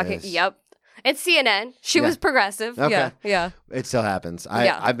Fox News. Yep. It's CNN. She was progressive. Okay. Yeah. It still happens.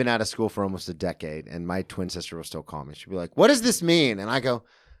 I've been out of school for almost a decade, and my twin sister will still call me. She'll be like, what does this mean? And I go,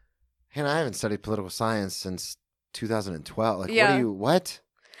 Hannah, I haven't studied political science since 2012. Like, what?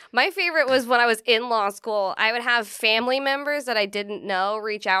 My favorite was when I was in law school, I would have family members that I didn't know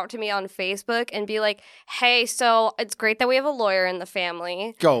reach out to me on Facebook and be like, hey, so it's great that we have a lawyer in the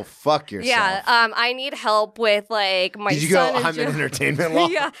family. Go fuck yourself. Yeah, I need help with, like, my son. Did you go, I'm in entertainment law?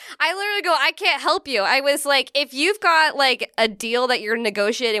 Yeah, I literally go, I can't help you. I was like, if you've got, like, a deal that you're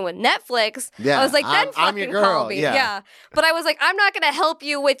negotiating with Netflix, I was like, then I'm your fucking girl. call me. Yeah. But I was like, I'm not going to help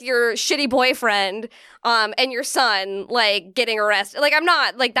you with your shitty boyfriend and your son, like, getting arrested. Like, I'm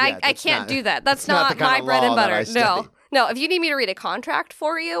not. Like, I can't do that. That's not my bread and butter. No. If you need me to read a contract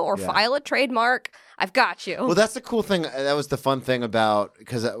for you or file a trademark, I've got you. Well, that's the cool thing. That was the fun thing about,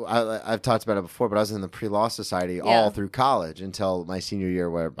 because I've talked about it before, but I was in the pre-law society all through college until my senior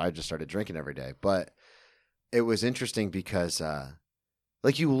year where I just started drinking every day. But it was interesting because,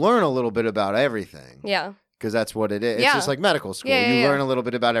 like, you learn a little bit about everything. Yeah. Because that's what it is. It's just like medical school. You learn a little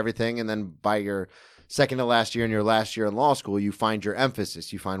bit about everything, and then by your second to last year and your last year in law school, you find your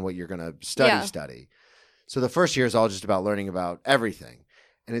emphasis. You find what you're going to study. So the first year is all just about learning about everything.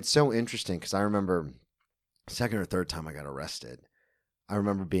 And it's so interesting because I remember second or third time I got arrested, I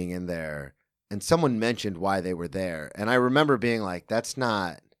remember being in there and someone mentioned why they were there. And I remember being like, that's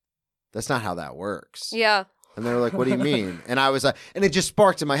not how that works. Yeah. And they were like, what do you mean? And I was like, and it just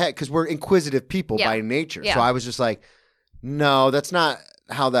sparked in my head because we're inquisitive people by nature. Yeah. So I was just like, no, that's not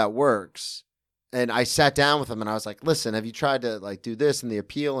how that works. And I sat down with them and I was like, listen, have you tried to, like, do this in the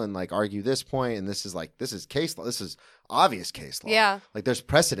appeal and, like, argue this point? And this is case law. This is obvious case law. Yeah. Like, there's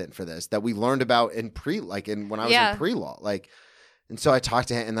precedent for this that we learned about when I was in pre-law. Like, and so I talked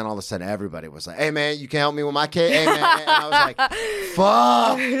to him, and then all of a sudden everybody was like, hey, man, you can help me with my case? Hey, man. And I was like,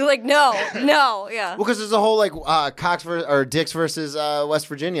 fuck. You're like, no, yeah. Well, because there's a whole, like, Dix versus West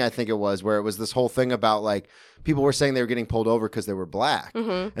Virginia, I think it was, where it was this whole thing about, like, people were saying they were getting pulled over because they were black.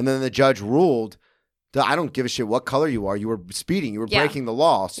 Mm-hmm. And then the judge ruled, I don't give a shit what color you are. You were speeding. You were breaking the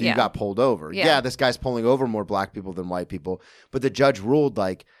law, so you got pulled over. Yeah, this guy's pulling over more black people than white people. But the judge ruled,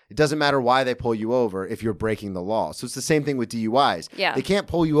 like, it doesn't matter why they pull you over if you're breaking the law. So it's the same thing with DUIs. Yeah. They can't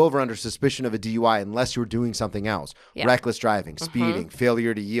pull you over under suspicion of a DUI unless you're doing something else. Yeah. Reckless driving, speeding,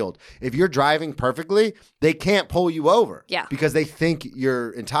 failure to yield. If you're driving perfectly, they can't pull you over. Yeah. Because they think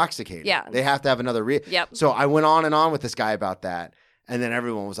you're intoxicated. Yeah. They have to have another So I went on and on with this guy about that. And then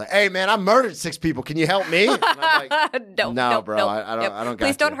everyone was like, hey, man, I murdered 6 people. Can you help me? And I'm like, no, bro. I don't got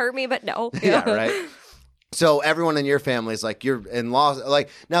Please don't hurt me, but no. Yeah, right. So everyone in your family is like, you're in law. Like,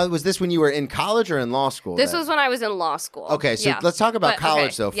 now, was this when you were in college or in law school? This was when I was in law school. Okay, so let's talk about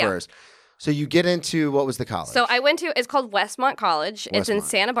college, first. So you get into, what was the college? So I went to, it's called Westmont College. It's in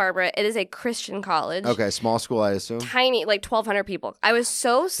Santa Barbara. It is a Christian college. Okay, small school, I assume? Tiny, like 1,200 people. I was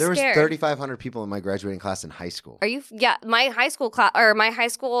so scared. There was 3,500 people in my graduating class in high school. Are you? Yeah, my high school class, or my high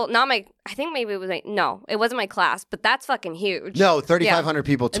school, not my, I think maybe it was no, it wasn't my class, but that's fucking huge. No, 3,500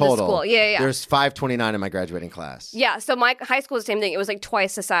 people total. In the school. Yeah. There's 529 in my graduating class. Yeah, so my high school was the same thing. It was like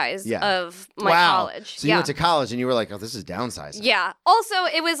twice the size of my college. So you went to college and you were like, oh, this is downsizing. Yeah. Also,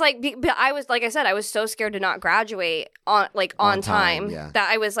 it was like, I was, like I said, I was so scared to not graduate on time that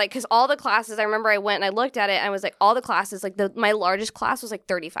I was like, because all the classes, I remember I went and I looked at it and I was like, all the classes, like my largest class was like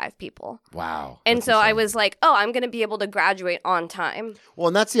 35 people. Wow. And so I was like, oh, I'm going to be able to graduate on time. Well,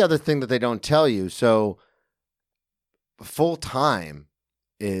 and that's the other thing that they don't tell you. So full time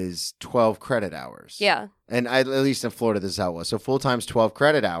is 12 credit hours. Yeah. And at least in Florida, this is how it was. So full time's 12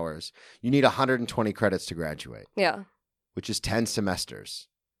 credit hours. You need 120 credits to graduate. Yeah. Which is 10 semesters.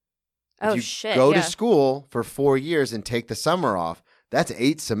 If you go to school for 4 years and take the summer off, that's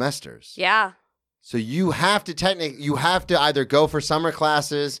 8 semesters. Yeah. So you have to either go for summer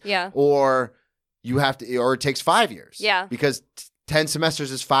classes or it takes 5 years. Yeah. Because 10 semesters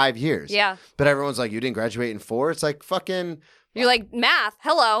is 5 years. Yeah. But everyone's like, you didn't graduate in 4? It's like fucking... You're like, math,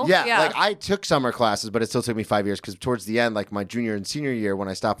 hello. Yeah, like I took summer classes, but it still took me 5 years because towards the end, like my junior and senior year when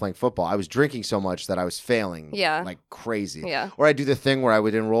I stopped playing football, I was drinking so much that I was failing like crazy. Yeah. Or I'd do the thing where I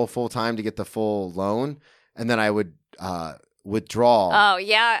would enroll full time to get the full loan, and then I would withdrawal. Oh,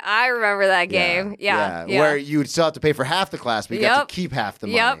 yeah. I remember that game. Yeah. Where you would still have to pay for half the class, but you got to keep half the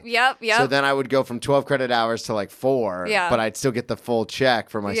money. Yep. So then I would go from 12 credit hours to like 4, but I'd still get the full check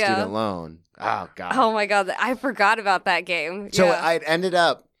for my student loan. Oh, God. Oh, my God. I forgot about that game. So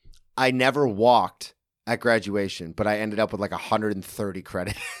I never walked at graduation, but I ended up with like 130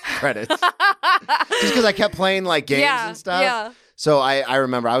 credits. Just because I kept playing like games and stuff. Yeah. So I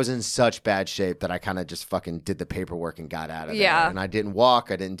remember I was in such bad shape that I kind of just fucking did the paperwork and got out of there. And I didn't walk.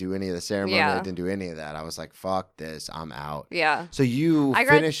 I didn't do any of the ceremony. I didn't do any of that. I was like, fuck this. I'm out. Yeah. So you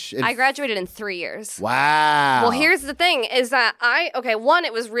finish. I graduated in 3 years. Wow. Well, here's the thing is that one,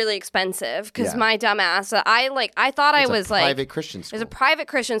 it was really expensive because my dumb ass, I thought I was like. Private Christian school. It was a private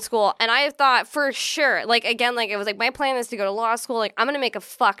Christian school. And I thought for sure, like, again, like, it was like my plan is to go to law school. Like, I'm going to make a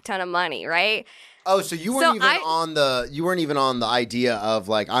fuck ton of money, right? Oh, so you weren't even on the idea of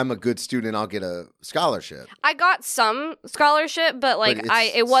like, I'm a good student, I'll get a scholarship. I got some scholarship, but like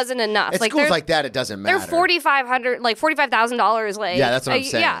it wasn't enough. At like schools like that, it doesn't matter. They're $45,000. Like, yeah, that's what I'm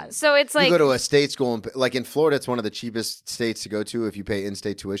saying. Yeah, so it's like you go to a state school, and, like in Florida, it's one of the cheapest states to go to if you pay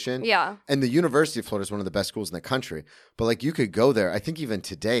in-state tuition. Yeah, and the University of Florida is one of the best schools in the country. But like, you could go there. I think even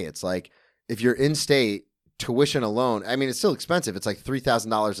today, it's like if you're in-state. Tuition alone, I mean, it's still expensive. It's like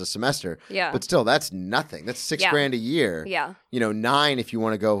 $3,000 a semester. Yeah. But still, that's nothing. That's $6,000 a year. Yeah. You know, $9,000 if you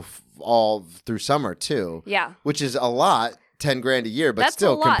want to go all through summer too. Yeah. Which is a lot, $10,000 a year, but that's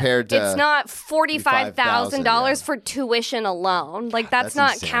still compared to it's not $45,000 for tuition alone. Like that's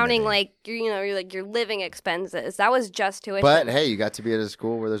not insanity. Counting like your living expenses. That was just tuition. But hey, you got to be at a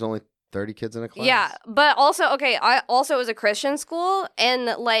school where there's only 30 kids in a class. Yeah, but also, I also was a Christian school, and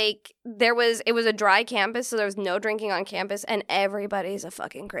like it was a dry campus, so there was no drinking on campus, and everybody's a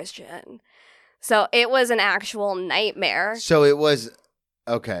fucking Christian. So it was an actual nightmare. So it was,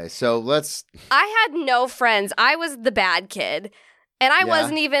 okay, so let's... I had no friends. I was the bad kid, and I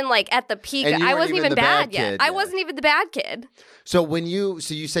wasn't even like at the peak. I wasn't even bad yet. I wasn't even the bad kid. So you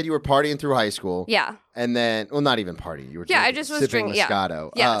said you were partying through high school. Yeah. And then, well, not even partying. You were I just was drinking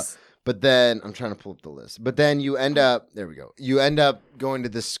Moscato. Yeah. Yes. But then, I'm trying to pull up the list. But then you end up, there we go. You end up going to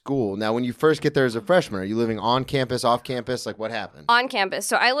this school. Now, when you first get there as a freshman, are you living on campus, off campus? Like, what happened? On campus.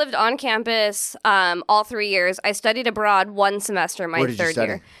 So I lived on campus all 3 years. I studied abroad one semester my third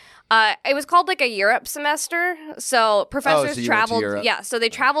year. It was called like a Europe semester. So professors traveled. Yeah, so they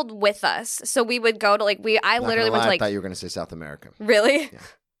traveled with us. So we would go to like, I literally went to like. I thought you were going to say South America. Really? Yeah.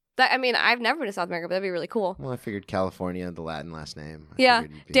 I mean, I've never been to South America, but that'd be really cool. Well, I figured California, the Latin last name. Dan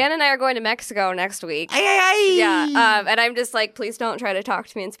and I are going to Mexico next week. Yeah, and I'm just like, please don't try to talk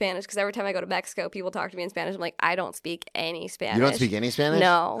to me in Spanish, because every time I go to Mexico, people talk to me in Spanish. I'm like, I don't speak any Spanish. You don't speak any Spanish?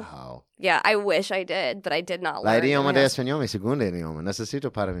 No. Oh. Yeah, I wish I did, but I did not La learn. idioma de español, mi segundo idioma.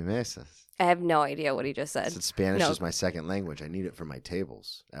 Necesito para mi mesas. I have no idea what he just said. Spanish is my second language. I need it for my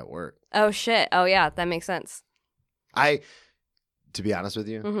tables at work. Oh, shit. Oh, yeah, that makes sense. To be honest with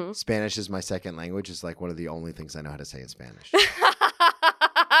you, Spanish is my second language. It's like one of the only things I know how to say in Spanish.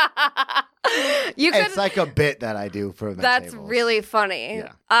 It's like a bit that I do for my That's tables. really funny.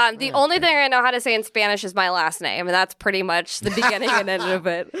 Yeah. The only thing I know how to say in Spanish is my last name, and that's pretty much the beginning and end of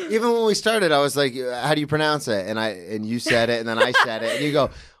it. Even when we started, I was like, how do you pronounce it? And you said it, and then I said it, and you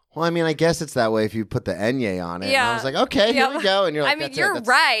go, well, I mean, I guess it's that way if you put the enye on it. Yeah. And I was like, okay, here we go. And you're like, you're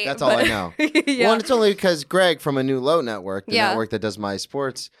right. That's all I know. Yeah. Well, and it's only because Greg from A New Low Network, the network that does my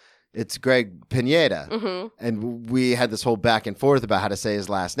sports, it's Greg Pineda. And we had this whole back and forth about how to say his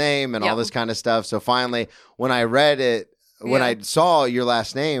last name and all this kind of stuff. So finally, when I read it, when I saw your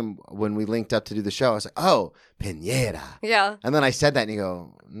last name, when we linked up to do the show, I was like, oh, Pineda. Yeah. And then I said that, and you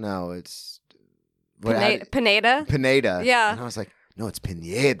go, no, it's... Pineda? Pineda. Yeah. And I was like, no, it's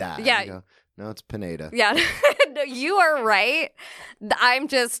Pineda. Yeah. Go, no, it's Pineda. Yeah. No, you are right. I'm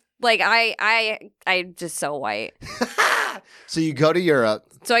just like I'm just so white. So you go to Europe.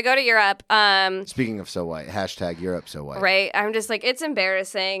 So I go to Europe. Speaking of so white, hashtag Europe so white. Right. I'm just like, it's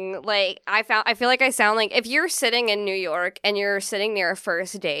embarrassing. Like I feel like I sound like if you're sitting in New York and you're sitting near a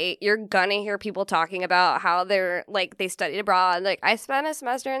first date, you're gonna hear people talking about how they're like they studied abroad. Like I spent a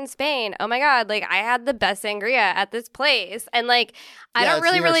semester in Spain. Oh my god, like I had the best sangria at this place. And like I don't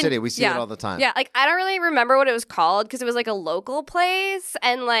really New York City. We see it all the time. Yeah, like I don't really remember what it was called because it was like a local place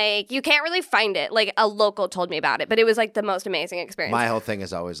and like you can't really find it. Like a local told me about it, but it was like the most amazing experience. My whole thing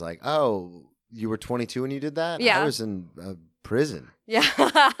is always like, oh, you were 22 when you did that? Yeah. I was in prison. Yeah.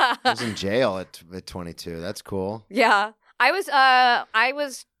 I was in jail at 22. That's cool. Yeah. I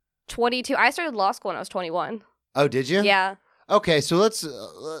was 22. I started law school when I was 21. Oh, did you? Yeah. Okay, so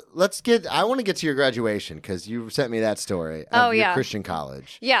let's get. I want to get to your graduation because you sent me that story of your Christian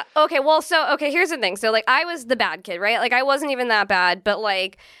college. Yeah. Okay. Well, here's the thing. So, like, I was the bad kid, right? Like, I wasn't even that bad, but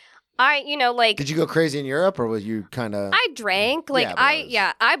like, Did you go crazy in Europe, or was you kind of? I drank. Like,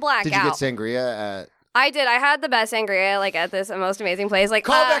 I blacked out. Did you get sangria at? I did. I had the best sangria, like, at this most amazing place. Like,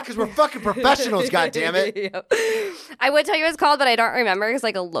 call back because we're fucking professionals. God damn it! Yep. I would tell you what it's called, but I don't remember. It's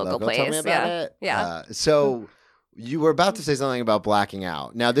like a local place. Tell me about it. Yeah. So. You were about to say something about blacking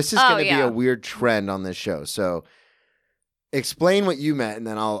out. Now, this is going to be a weird trend on this show. So, explain what you meant, and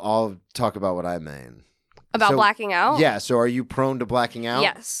then I'll talk about what I mean. About blacking out? Yeah. So, are you prone to blacking out?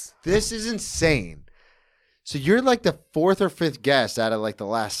 Yes. This is insane. So, you're like the 4th or 5th guest out of like the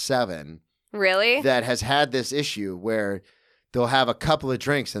last 7. Really? That has had this issue where they'll have a couple of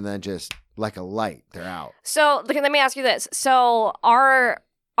drinks and then just like a light, they're out. So, let me ask you this. So, are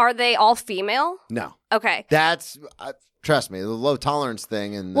they all female? No. Okay. That's, trust me, the low tolerance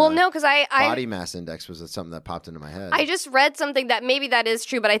thing and no, because body mass index was something that popped into my head. I just read something that maybe that is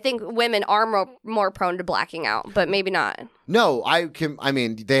true, but I think women are more prone to blacking out, but maybe not. No, I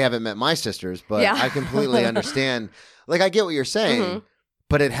mean, they haven't met my sisters, but I completely understand. Like, I get what you're saying,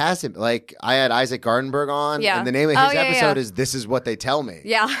 but it hasn't. Like, I had Isaac Gardenberg on, and the name of his episode is "This Is What They Tell Me."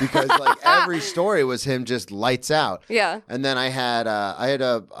 Yeah, because like every story was him just lights out. Yeah, and then I've had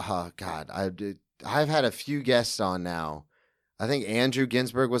a few guests on now. I think Andrew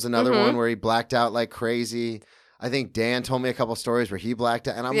Ginsberg was another one where he blacked out like crazy. I think Dan told me a couple stories where he blacked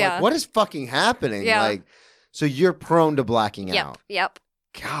out, and I'm like, what is fucking happening? Yeah. Like, so you're prone to blacking out. Yep.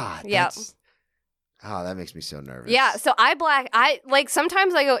 God. Yep. Oh, that makes me so nervous. Yeah, so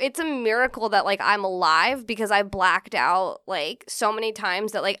sometimes I go, it's a miracle that like I'm alive because I blacked out like so many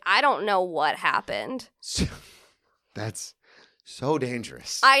times that like I don't know what happened. That's so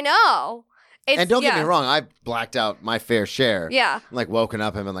dangerous. I know. And don't get me wrong, I blacked out my fair share. Yeah. Like woken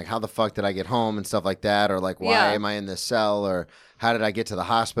up and been like, how the fuck did I get home and stuff like that? Or like, why am I in this cell? Or how did I get to the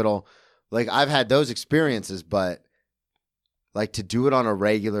hospital? Like, I've had those experiences, but like to do it on a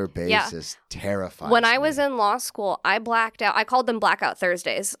regular basis terrifies When I me. was in law school, I blacked out. I called them blackout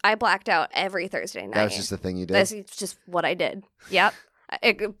Thursdays. I blacked out every Thursday night. That was just the thing you did? That's just what I did. Yep.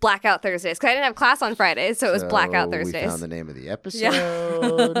 Blackout Thursdays. Because I didn't have class on Fridays, so it was blackout Thursdays. We found the name of the episode.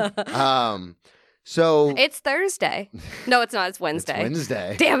 Yeah. So it's Thursday. No, it's not. It's Wednesday. It's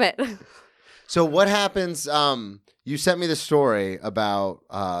Wednesday. Damn it. So what happens? You sent me the story about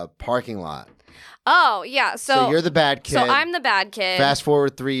parking lot. Oh, yeah. So you're the bad kid. So I'm the bad kid. Fast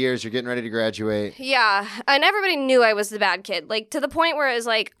forward 3 years, you're getting ready to graduate. Yeah. And everybody knew I was the bad kid. Like, to the point where it was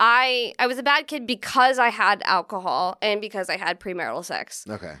like, I was a bad kid because I had alcohol and because I had premarital sex.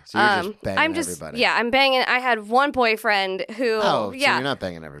 Okay. So you're just banging everybody. Yeah, I'm banging. I had one boyfriend who... Oh, so you're not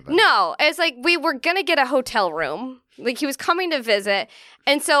banging everybody. No. It's like, we were going to get a hotel room. Like, he was coming to visit.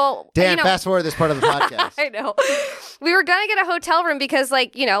 And so... Dan, fast forward this part of the podcast. I know. We were going to get a hotel room because,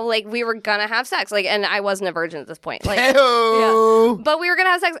 like, we were going to have sex. Like, and I wasn't a virgin at this point. Like, Hey-o! Yeah. But we were going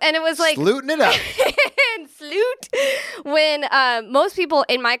to have sex, and it was like... Slooting it up. When most people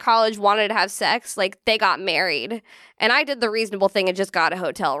in my college wanted to have sex, like, they got married. And I did the reasonable thing and just got a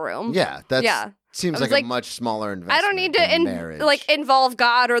hotel room. Yeah, that's... Seems like a much smaller investment. I don't need to involve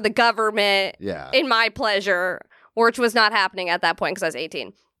God or the government in my pleasure, which was not happening at that point because I was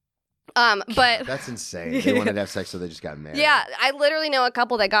 18. But that's insane. They wanted to have sex, so they just got married. Yeah, I literally know a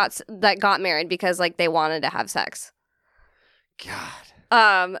couple that got married because like they wanted to have sex.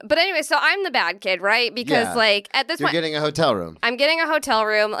 God. But anyway, so I'm the bad kid, right? Because like at this point, you're getting a hotel room. I'm getting a hotel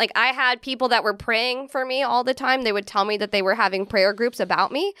room. Like I had people that were praying for me all the time. They would tell me that they were having prayer groups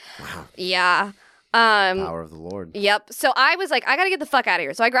about me. Wow. Yeah. Power of the Lord. Yep. So I was like, I got to get the fuck out of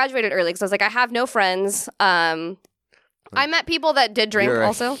here. So I graduated early because I was like, I have no friends. I met people that did drink You're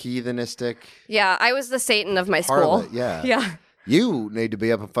also. Heathenistic. Yeah, I was the Satan of my school. Yeah. Yeah. You need to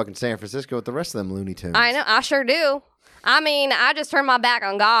be up in fucking San Francisco with the rest of them Looney Tunes. I know. I sure do. I mean, I just turned my back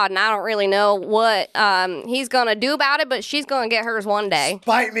on God, and I don't really know what He's going to do about it, but she's going to get hers one day.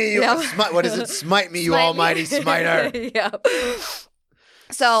 Smite me, you what is it? Smite me, you almighty smiter. Yeah.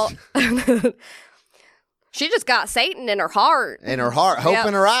 So... She just got Satan in her heart. In her heart. Hope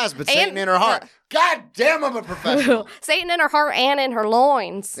in her eyes, but Satan in her heart. God damn, I'm a professional. Satan in her heart and in her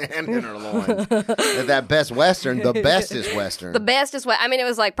loins. And in her loins. That best Western, the best is Western. The best is I mean, it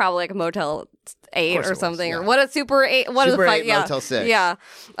was like probably like a Motel 8 or something. Or what a Super 8. What Super is 8 Motel 6. Yeah.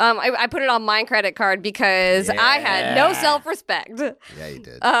 I put it on my credit card because I had no self-respect. Yeah, you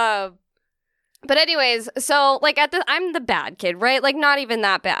did. But anyways, so like I'm the bad kid, right? Like not even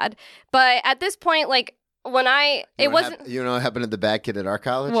that bad. But at this point, like, when you know what happened to the bad kid at our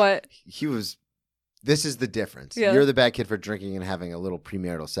college? What? He was This is the difference. Yeah. You're the bad kid for drinking and having a little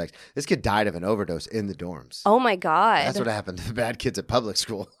premarital sex. This kid died of an overdose in the dorms. Oh my God. That's what happened to the bad kids at public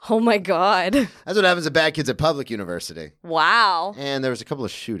school. Oh my God. That's what happens to bad kids at public university. Wow. And there was a couple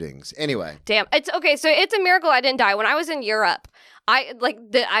of shootings. Anyway. Damn. It's okay. So it's a miracle I didn't die. When I was in Europe,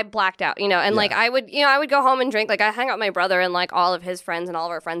 I blacked out, and like I would go home and drink. Like I hung out with my brother and like all of his friends and all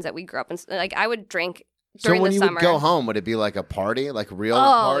of our friends that we grew up in. Like I would drink during the summer. So when you would go home, would it be like a party, like a real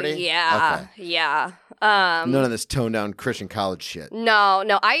party? Yeah. Okay. Yeah. None of this toned down Christian college shit. No.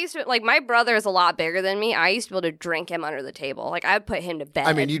 I used to, like, my brother is a lot bigger than me. I used to be able to drink him under the table. Like, I would put him to bed.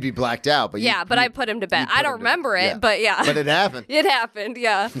 I mean, you'd be blacked out, but I put him to bed. I don't remember it, but yeah. But it happened. It happened,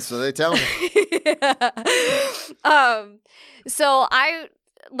 yeah. So they tell me. So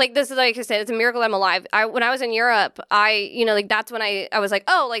like, this is, like I said, it's a miracle I'm alive. When I was in Europe, that's when I was like,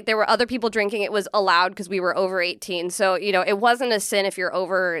 oh, like, there were other people drinking. It was allowed because we were over 18. So, it wasn't a sin if you're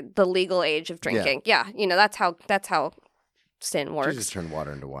over the legal age of drinking. Yeah. That's how sin works. Jesus turned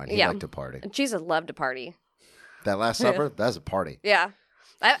water into wine. He liked to party. Jesus loved to party. That Last Supper, that's a party. Yeah.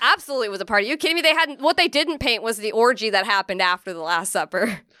 That absolutely was a party. Are you kidding me? What they didn't paint was the orgy that happened after the Last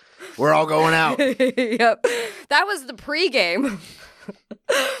Supper. We're all going out. Yep. That was the pregame.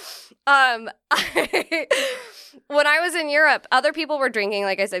 When I was in Europe, other people were drinking,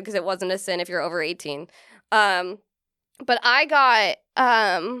 like I said, because it wasn't a sin if you're over 18. But I got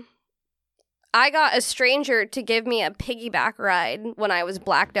a stranger to give me a piggyback ride when I was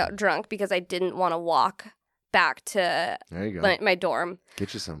blacked out drunk because I didn't want to walk back to my dorm.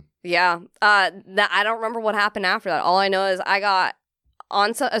 Get you some. Yeah. I don't remember what happened after that. All I know is I got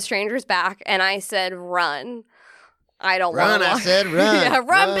on a stranger's back and I said, run. I don't want to run. I said run. Yeah,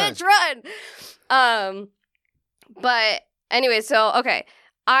 run, bitch, run. But anyway, so, okay.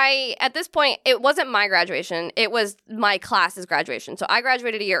 At this point, it wasn't my graduation. It was my class's graduation. So I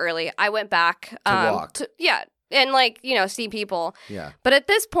graduated a year early. I went back. To walk. And, like, see people. Yeah. But at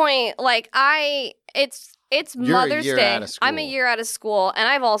this point, like, it's Mother's Day. I'm a year out of school. And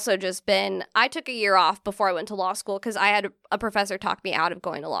I've also I took a year off before I went to law school because I had a professor talk me out of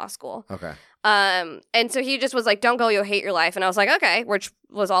going to law school. Okay. And so he just was like, don't go, you'll hate your life. And I was like, okay, which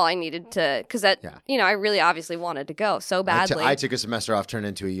was all I needed to, because I really obviously wanted to go so badly. I took a semester off, turned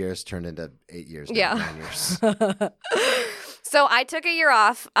into a year, turned into 8 years. 9 years. So I took a year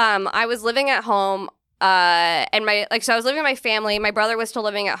off. I was living at home. And so I was living with my family. My brother was still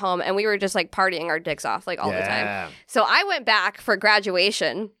living at home, and we were just like partying our dicks off like all the time. So I went back for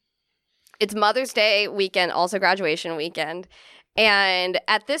graduation. It's Mother's Day weekend, also graduation weekend. And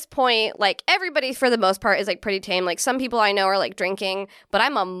at this point, like, everybody for the most part is like pretty tame. Like, some people I know are like drinking, but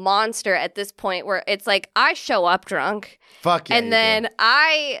I'm a monster at this point where it's like I show up drunk. Fuck yeah. And then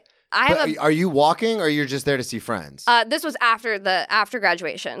are you walking or you're just there to see friends? This was after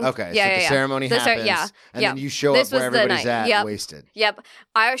graduation. Okay, so the ceremony happens, and then you show up where everybody's at, wasted. Yep.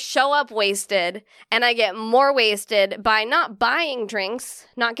 I show up wasted, and I get more wasted by not buying drinks,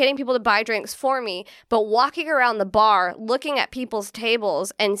 not getting people to buy drinks for me, but walking around the bar, looking at people's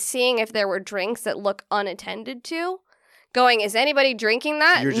tables, and seeing if there were drinks that look unattended to. Going, is anybody drinking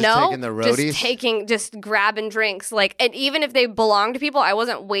that? You're just taking the roadies? Just grabbing drinks. Like, and even if they belonged to people, I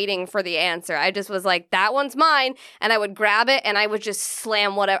wasn't waiting for the answer. I just was like, that one's mine. And I would grab it and I would just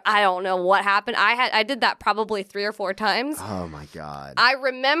slam whatever. I don't know what happened. I did that probably 3 or 4 times. Oh my God. I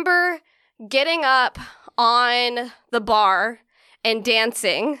remember getting up on the bar and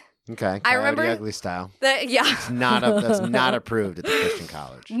dancing. Okay, I remember the ugly style. That's not approved at the Christian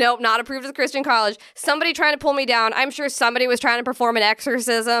college. Nope, not approved at the Christian college. Somebody trying to pull me down. I'm sure somebody was trying to perform an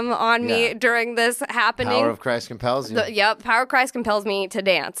exorcism on me during this happening. Power of Christ compels you. Power of Christ compels me to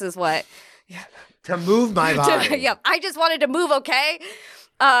dance is what. To move my body. I just wanted to move, okay?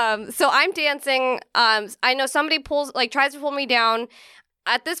 So I'm dancing. I know somebody tries to pull me down.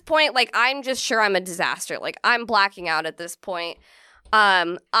 At this point, like, I'm just sure I'm a disaster. Like, I'm blacking out at this point.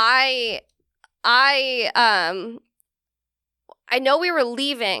 I know we were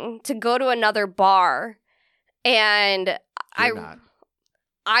leaving to go to another bar, and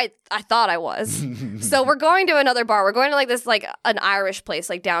I thought I was. So we're going to another bar. We're going to like this, like an Irish place,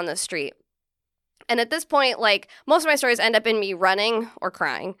 like down the street. And at this point, like, most of my stories end up in me running or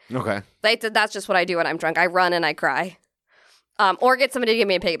crying. Okay. That's just what I do when I'm drunk. I run and I cry. Or get somebody to give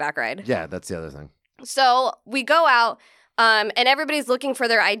me a piggyback ride. Yeah, that's the other thing. So we go out. And everybody's looking for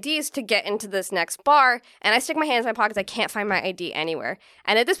their IDs to get into this next bar. And I stick my hands in my pockets. I can't find my ID anywhere.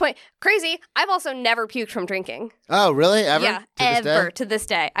 And at this point, crazy, I've also never puked from drinking. Oh, really? Ever? Yeah, to this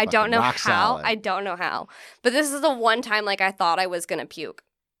day. I don't know how. Solid. I don't know how. But this is the one time, like, I thought I was going to puke.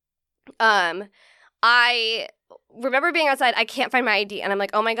 I remember being outside. I can't find my ID. And I'm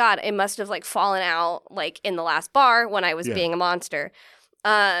like, oh my God, it must have like fallen out like in the last bar when I was being a monster.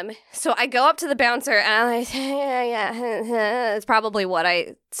 So I go up to the bouncer and I'm like, yeah, it's probably what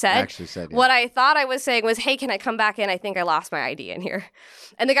I said. Actually said, yeah. What I thought I was saying was, hey, can I come back in? I think I lost my ID in here.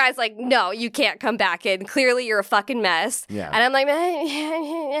 And the guy's like, no, you can't come back in. Clearly you're a fucking mess. Yeah. And I'm like,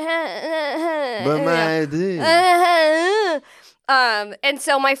 but my ID. And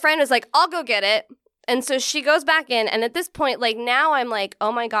so my friend was like, I'll go get it. And so she goes back in. And at this point, like now I'm like,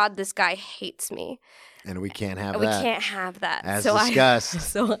 oh my God, this guy hates me. And we can't have We that. can't have that. As so discussed.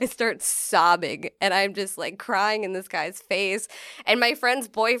 So I start sobbing and I'm just like crying in this guy's face. And my friend's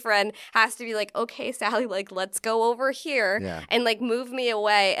boyfriend has to be like, okay, Sally, like, let's go over here and like move me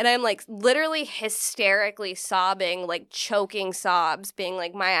away. And I'm like literally hysterically sobbing, like choking sobs, being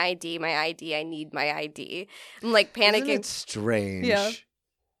like, my ID, I need my ID. I'm like panicking. Isn't it strange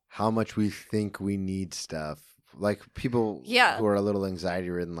how much we think we need stuff? Like people who are a little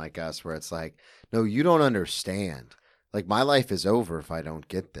anxiety ridden like us, where it's like, no, you don't understand. Like my life is over if I don't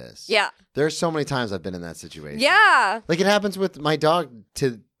get this. Yeah. There's so many times I've been in that situation. Yeah. Like it happens with my dog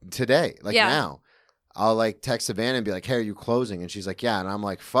today. Like now. I'll like text Savannah and be like, hey, are you closing? And she's like, yeah. And I'm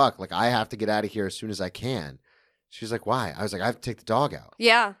like, fuck, like I have to get out of here as soon as I can. She's like, why? I was like, I have to take the dog out.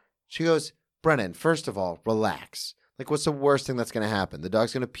 Yeah. She goes, Brennan, first of all, relax. Like, what's the worst thing that's going to happen? The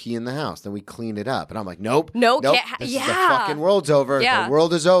dog's going to pee in the house. Then we clean it up. And I'm like, nope. This is the fucking world's over. Yeah. The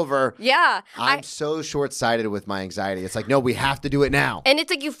world is over. Yeah. I'm so short-sighted with my anxiety. It's like, no, we have to do it now. And it's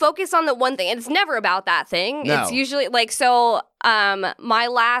like you focus on the one thing. And it's never about that thing. No. It's usually like, so my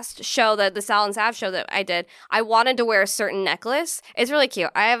last show, the Sal and Sav show that I did, I wanted to wear a certain necklace. It's really cute.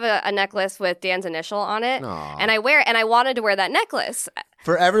 I have a necklace with Dan's initial on it. Aww. And I wear it. And I wanted to wear that necklace.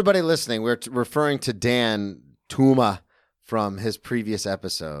 For everybody listening, we're referring to Dan Tuma from his previous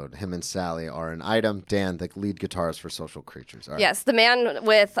episode. Him and Sally are an item. Dan, the lead guitarist for Social Creatures. All right. Yes, the man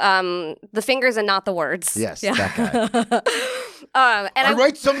with the fingers and not the words. Yes, that guy. And I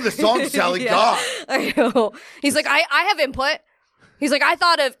write some of the songs, Sally. God. I know. He's like, I have input. He's like, I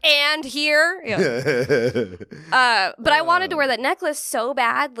thought of and here. Yeah. But I wanted to wear that necklace so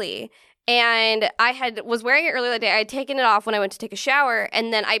badly. And I was wearing it earlier that day. I had taken it off when I went to take a shower.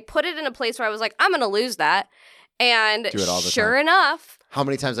 And then I put it in a place where I was like, I'm going to lose that. And sure enough. How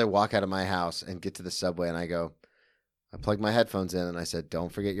many times I walk out of my house and get to the subway and I plug my headphones in and I said,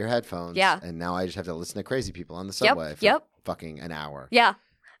 don't forget your headphones. Yeah. And now I just have to listen to crazy people on the subway for fucking an hour. Yeah.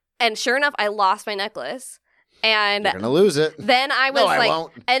 And sure enough, I lost my necklace. And you're gonna lose it. Then I was I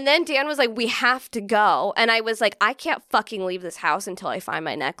won't. And then Dan was like, we have to go. And I was like, I can't fucking leave this house until I find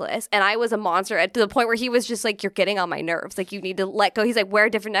my necklace. And I was a monster to the point where he was just like, you're getting on my nerves. Like, you need to let go. He's like, wear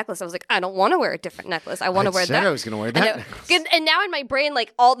a different necklace. I was like, I don't want to wear a different necklace. I want to wear that. I was gonna wear that. And now in my brain,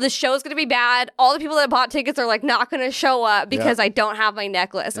 like, all the show's gonna be bad. All the people that bought tickets are like not gonna show up because I don't have my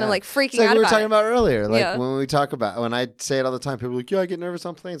necklace. And I'm like freaking out. Like we were talking about it earlier. Like when I say it all the time, people are like, yeah, I get nervous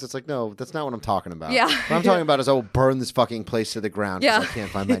on planes. It's like, no, that's not what I'm talking about. Yeah. What I'm talking about is, burn this fucking place to the ground because I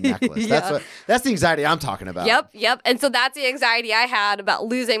can't find my necklace. That's the anxiety I'm talking about. Yep. And so that's the anxiety I had about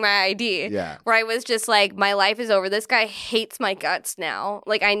losing my ID. Yeah. Where I was just like, my life is over. This guy hates my guts now.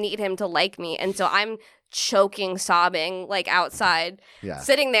 Like, I need him to like me. And so I'm choking, sobbing, like outside,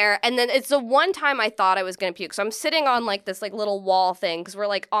 sitting there. And then it's the one time I thought I was going to puke. So I'm sitting on like this like little wall thing because we're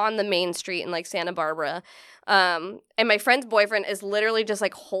like on the main street in like Santa Barbara. And my friend's boyfriend is literally just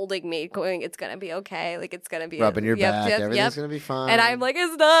like holding me, going, it's gonna be okay. Like, it's gonna be rubbing your back. Everything's gonna be fine. And I'm like,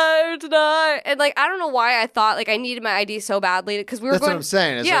 it's not. And like, I don't know why I thought like I needed my ID so badly because we were That's what I'm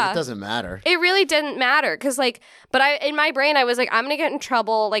saying. It's like, it doesn't matter. It really didn't matter because like, but in my brain, I was like, I'm gonna get in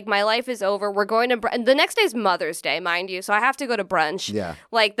trouble. Like, my life is over. We're going to the next day's Mother's Day, mind you. So I have to go to brunch. Yeah.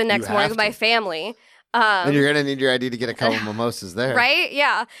 Like the next morning with my family. And you're going to need your ID to get a couple of mimosas there. Right?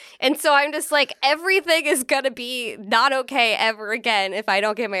 Yeah. And so I'm just like, everything is going to be not okay ever again if I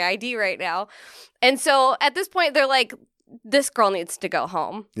don't get my ID right now. And so at this point, they're like, this girl needs to go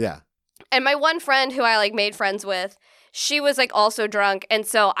home. Yeah. And my one friend who I like made friends with, she was like also drunk. And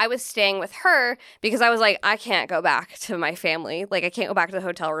so I was staying with her because I was like, I can't go back to my family. Like, I can't go back to the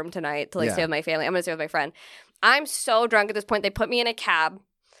hotel room tonight to like stay with my family. I'm going to stay with my friend. I'm so drunk at this point. They put me in a cab.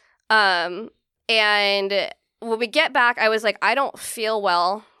 And when we get back, I was like, I don't feel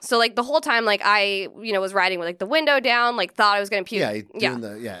well. So like the whole time, like I, was riding with like the window down, like thought I was going to puke. Yeah, doing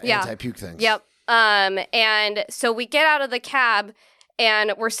the anti-puke things. Yep. And so we get out of the cab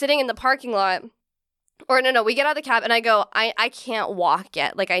and we're sitting in the parking lot Or no, we get out of the cab and I go, I can't walk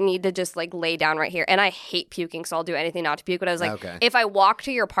yet. Like, I need to just like lay down right here. And I hate puking, so I'll do anything not to puke. But I was like, if I walk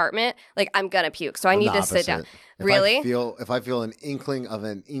to your apartment, like I'm gonna puke. So I need to sit down. Really? If I feel an inkling of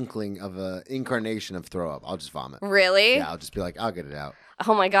an incarnation of throw up, I'll just vomit. Really? Yeah, I'll just be like, I'll get it out.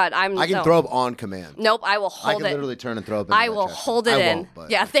 Oh my God, I can throw up on command. Nope, I will hold it. I can literally turn and throw up. I will hold it in.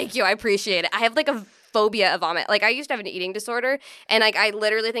 Yeah, thank you. I appreciate it. I have like a phobia of vomit. Like, I used to have an eating disorder, and like I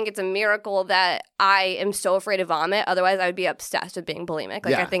literally think it's a miracle that I am so afraid of vomit. Otherwise, I would be obsessed with being bulimic.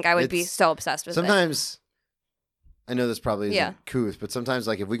 Like, I think I would be so obsessed with it. Sometimes, I know this probably isn't couth, but sometimes,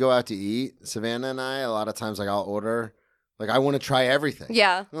 like, if we go out to eat, Savannah and I, a lot of times, like, I'll order, like, I want to try everything.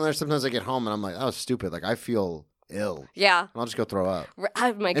 Yeah. And there's sometimes I get home and I'm like, oh, stupid. Like, I feel ill. Yeah. And I'll just go throw up.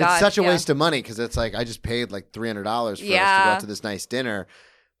 Oh my God. And it's such a waste of money because it's like I just paid like $300 for us to go out to this nice dinner.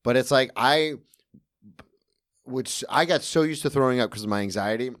 But it's like I got so used to throwing up because of my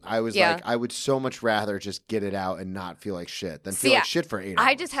anxiety. I was like, I would so much rather just get it out and not feel like shit than feel like shit for 8 hours.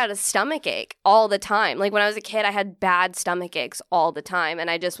 I just had a stomach ache all the time. Like, when I was a kid, I had bad stomach aches all the time. And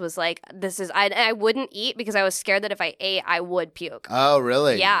I just was like, I wouldn't eat because I was scared that if I ate, I would puke. Oh,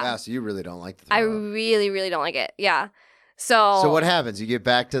 really? Yeah. Yeah, so you really don't like the throw I up. really, really don't like it. Yeah. So what happens? You get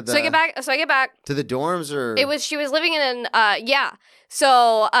back to the... So I get back to the dorms, or... She was living in yeah.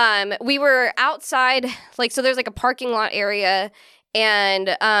 So we were outside, like, so there's like a parking lot area,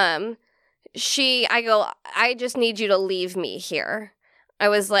 and I go, I just need you to leave me here. I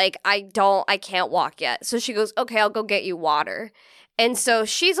was like, I can't walk yet. So she goes, okay, I'll go get you water. And so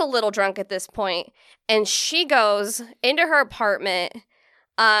she's a little drunk at this point, and she goes into her apartment,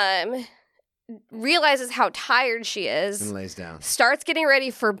 realizes how tired she is, and lays down, starts getting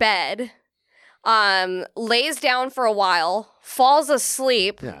ready for bed, lays down for a while, falls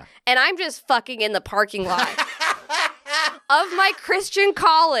asleep, and I'm just fucking in the parking lot of my Christian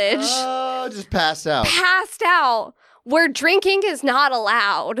college. Oh, just passed out, where drinking is not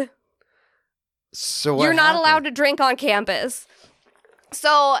allowed. So what You're not happened? allowed to drink on campus.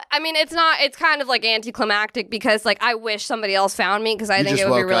 So, I mean, it's kind of like anticlimactic because, like, I wish somebody else found me because I think it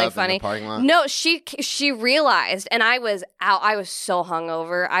would be really funny. No, she realized, and I was out. I was so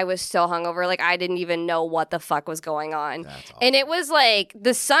hungover. Like, I didn't even know what the fuck was going on. And it was like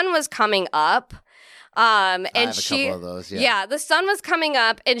the sun was coming up. And I have a couple of those, the sun was coming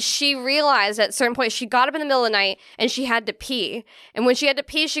up, and she realized at a certain point, she got up in the middle of the night and she had to pee. And when she had to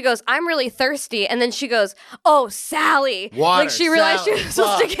pee, she goes, I'm really thirsty. And then she goes, oh, Sally. Water, like, she realized Sally, she was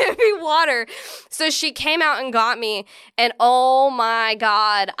supposed to give me water. So she came out and got me. And oh my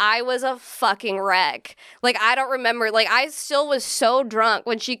God, I was a fucking wreck. Like, I don't remember. Like, I still was so drunk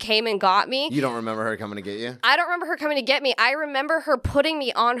when she came and got me. You don't remember her coming to get you? I don't remember her coming to get me. I remember her putting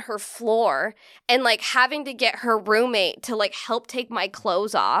me on her floor and, like, having to get her roommate to, like, help take my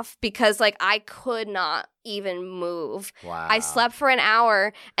clothes off because, like, I could not even move. Wow. I slept for an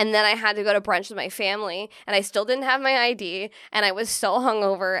hour, and then I had to go to brunch with my family, and I still didn't have my ID, and I was so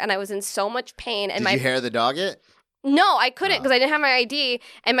hungover, and I was in so much pain. And Did you hair the dog it? No, I couldn't because I didn't have my ID,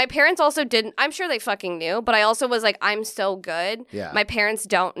 and my parents also didn't. I'm sure they fucking knew, but I also was like, I'm so good. Yeah. My parents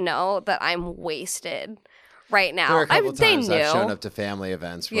don't know that I'm wasted right now. There are a couple times they knew. I've shown up to family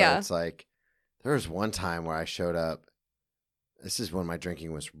events where it's like, there was one time where I showed up. This is when my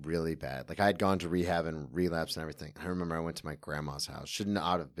drinking was really bad. Like, I had gone to rehab and relapse and everything. I remember I went to my grandma's house. Shouldn't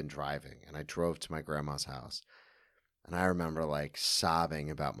have been driving. And I drove to my grandma's house. And I remember, like,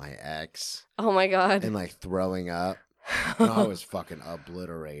 sobbing about my ex. Oh, my God. And, like, throwing up. And I was fucking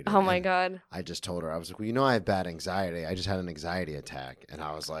obliterated. Oh, my God. I just told her, I was like, well, you know, I have bad anxiety. I just had an anxiety attack. And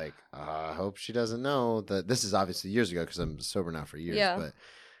I was like, I hope she doesn't know that. This is obviously years ago because I'm sober now for years. Yeah. But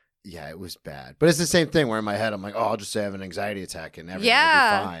yeah, it was bad. But it's the same thing where in my head, I'm like, oh, I'll just say I have an anxiety attack and everything will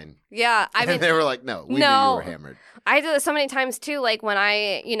be fine. Yeah. I mean, and they were like, no, we knew you were hammered. I did it so many times too. Like, when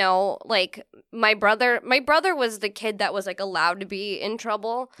I, like, my brother was the kid that was, like, allowed to be in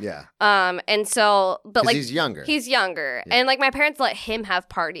trouble. Yeah. And so, but, like, he's younger. Yeah. And, like, my parents let him have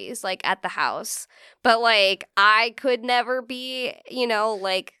parties, like, at the house. But, like, I could never be,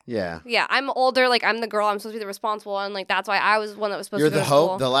 like. Yeah. Yeah. I'm older. Like, I'm the girl. I'm supposed to be the responsible one. Like, that's why I was one that was supposed You're to be the school.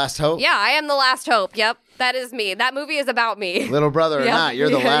 hope, the last hope? Yeah, I am the last hope. Yep. That is me. That movie is about me. Little brother or not, you're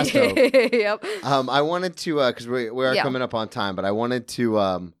the last hope. Yep. I wanted to, because we are coming up on time, but I wanted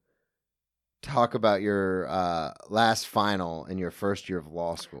to talk about your last final in your first year of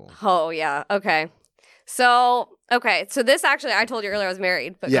law school. Oh, yeah. Okay. So this actually, I told you earlier I was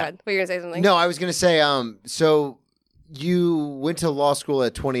married, but go ahead. Were you going to say something? No, I was going to say, so you went to law school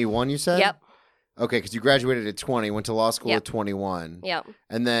at 21, you said? Yep. Okay, because you graduated at 20, went to law school at 21. Yep.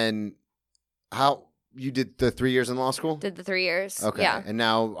 And then how you did the 3 years in law school? Did the 3 years. Okay. Yeah. And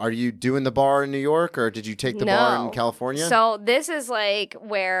now are you doing the bar in New York or did you take the bar in California? So this is like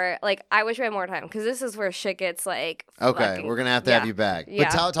where, like, I wish we had more time because this is where shit gets like. Okay. Fucking, We're going to have you back. Yeah.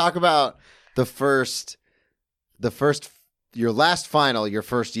 But talk about the first, your last final, your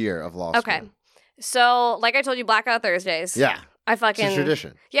first year of law school. Okay. So, like I told you, Blackout Thursdays. Yeah. I fucking. It's a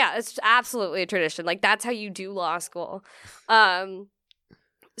tradition. Yeah, it's absolutely a tradition. Like, that's how you do law school.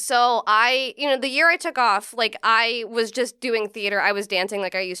 So the year I took off, like, I was just doing theater. I was dancing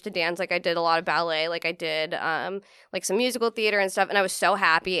like I used to dance. Like, I did a lot of ballet. Like, I did, like, some musical theater and stuff. And I was so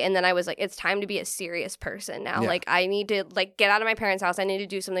happy. And then I was like, it's time to be a serious person now. Yeah. Like, I need to, like, get out of my parents' house. I need to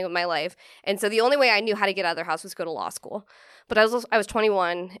do something with my life. And so the only way I knew how to get out of their house was go to law school. But I was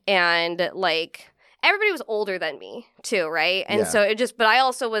 21 and, like, everybody was older than me, too, right? And so but I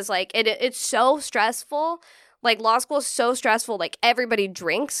also was like, it's so stressful. Like, law school is so stressful. Like, everybody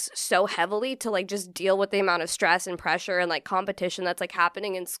drinks so heavily to, like, just deal with the amount of stress and pressure and, like, competition that's, like,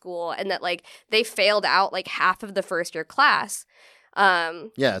 happening in school. And that, like, they failed out, like, half of the first year class. Yeah,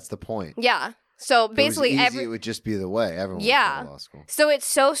 that's the point. Yeah. So, basically, it would just be the way. Everyone would go to law school. So, it's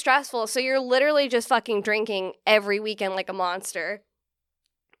so stressful. So, you're literally just fucking drinking every weekend like a monster.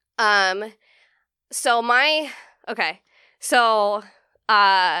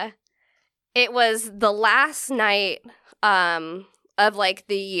 It was the last night of, like,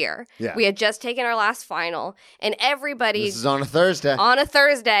 the year. Yeah. We had just taken our last final, and everybody... This is on a Thursday. On a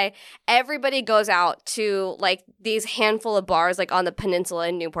Thursday, everybody goes out to, like, these handful of bars, like, on the peninsula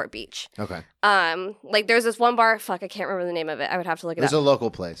in Newport Beach. Okay. Like, there's this one bar, I can't remember the name of it. I would have to look it up. There's a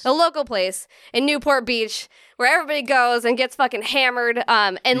local place. A local place in Newport Beach where everybody goes and gets fucking hammered.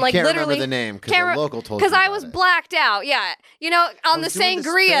 And you like can't literally remember the name because the local told you because I about was it. blacked out. Yeah, on the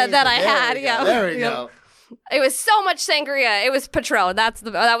sangria that I had. Yeah, There we go. It was so much sangria. It was Patron. That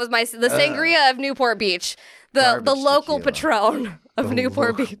was the sangria of Newport Beach. The local tequila. Patron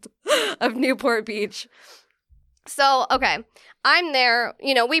of Newport Beach. So, okay. I'm there,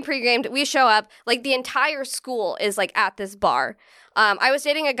 we pre-gamed, we show up, like, the entire school is, like, at this bar. I was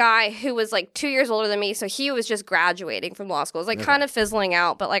dating a guy who was, like, 2 years older than me, so he was just graduating from law school. It was, like, kind of fizzling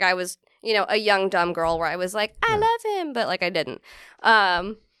out, but, like, I was, a young, dumb girl where I was like, I love him, but, like, I didn't.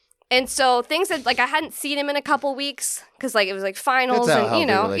 And so things that, like, I hadn't seen him in a couple weeks, because, like, it was, like, finals, That's how and,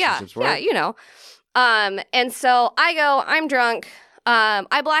 relationships work. And so I go, I'm drunk,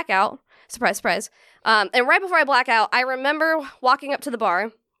 I black out, surprise, surprise. And right before I black out, I remember walking up to the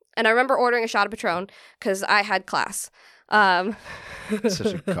bar, and I remember ordering a shot of Patron because I had class.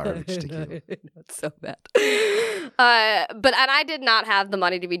 Such a garbage tequila. It's so bad. And I did not have the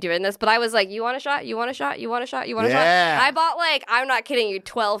money to be doing this, but I was like, you want a shot? You want a shot? You want a shot? You want a shot? I bought, like, I'm not kidding you,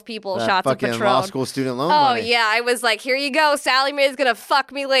 12 people shots of Patron. Law school student loan Oh, money. yeah. I was like, here you go. Sally Mae's going to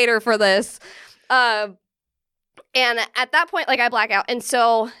fuck me later for this. And at that point, like, I black out. And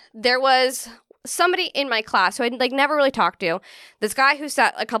so there was somebody in my class who I'd, like, never really talked to. This guy who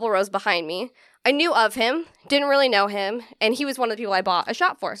sat a couple rows behind me. I knew of him, didn't really know him, and he was one of the people I bought a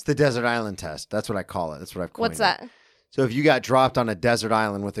shot for. It's the desert island test. That's what I call it. That's what I've coined. What's that? So if you got dropped on a desert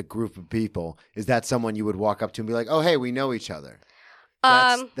island with a group of people, is that someone you would walk up to and be like, oh, hey, we know each other?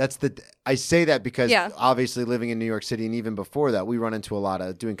 I say that because obviously living in New York City and even before that, we run into a lot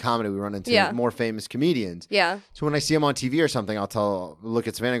of doing comedy. We run into more famous comedians. Yeah. So when I see them on TV or something, I'll look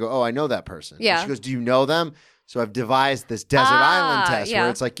at Savannah and go, oh, I know that person. Yeah. And she goes, do you know them? So I've devised this desert island test where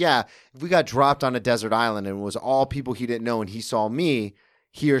it's like, if we got dropped on a desert island and it was all people he didn't know and he saw me,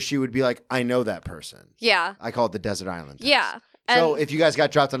 he or she would be like, I know that person. Yeah. I call it the desert island test. Yeah. So if you guys got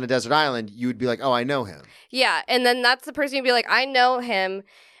dropped on a desert island, you would be like, oh, I know him. Yeah. And then that's the person you'd be like, I know him.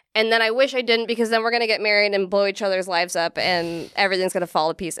 And then I wish I didn't because then we're going to get married and blow each other's lives up and everything's going to fall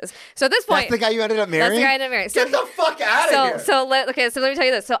to pieces. So at this point. That's the guy you ended up marrying? That's the guy I ended up marrying. Get the fuck out of here. So let me tell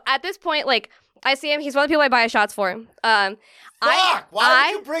you this. So at this point, like, I see him. He's one of the people I buy shots for. Fuck!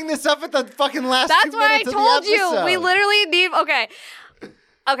 Why did you bring this up at the fucking last 2 minutes of the episode? That's why I told you. We literally need...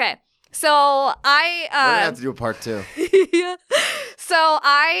 Okay. So I... We're going to have to do a part 2. Yeah. So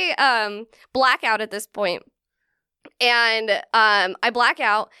I black out at this point. And I black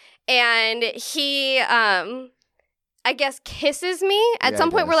out. And he... I guess kisses me. At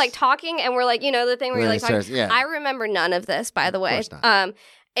some point, we're like talking. And we're like, the thing where you're like talking. I remember none of this, by the way. Of course not.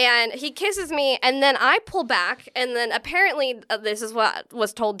 And he kisses me, and then I pull back, and then apparently, this is what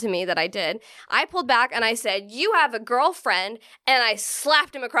was told to me that I did. I pulled back, and I said, you have a girlfriend, and I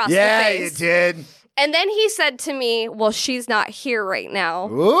slapped him across the face. Yeah, you did. And then he said to me, well, she's not here right now.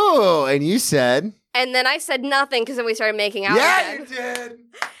 Ooh, and you said? And then I said nothing, because then we started making out again. you did.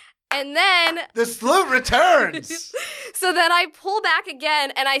 And then the salute returns. So then I pull back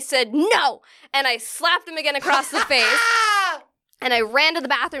again and I said, no. And I slapped him again across the face. And I ran to the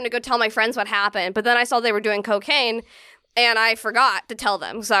bathroom to go tell my friends what happened. But then I saw they were doing cocaine and I forgot to tell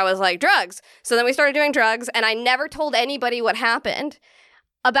them. So I was like, drugs. So then we started doing drugs and I never told anybody what happened.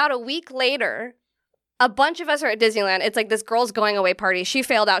 About a week later, a bunch of us are at Disneyland. It's like this girl's going away party. She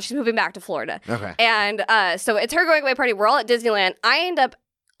failed out. She's moving back to Florida. Okay. And so it's her going away party. We're all at Disneyland. I end up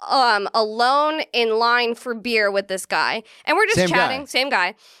alone in line for beer with this guy. And we're just chatting. Same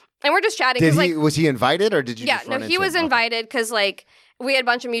guy. And we're just chatting. Was he invited or did you just run he was invited because like we had a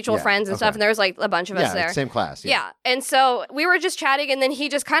bunch of mutual friends and stuff. And there was like a bunch of us there. Same class. Yeah. And so we were just chatting and then he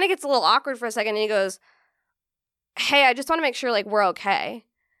just kind of gets a little awkward for a second and he goes, hey, I just want to make sure like we're okay.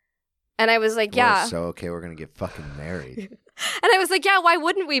 And I was like, yeah. We're so okay, we're going to get fucking married. And I was like, yeah, why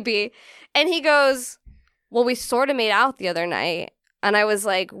wouldn't we be? And he goes, well, we sort of made out the other night. And I was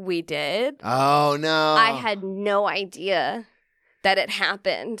like, we did? Oh, no. I had no idea that it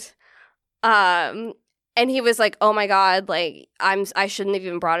happened. And he was like, oh my God, like, I shouldn't have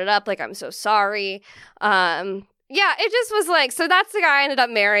even brought it up. Like, I'm so sorry. Yeah, it just was like, so that's the guy I ended up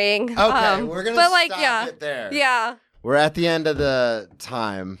marrying. Okay, we're going to stop it there. Yeah. We're at the end of the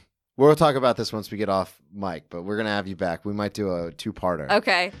time. We'll talk about this once we get off mic, but we're going to have you back. We might do a two-parter.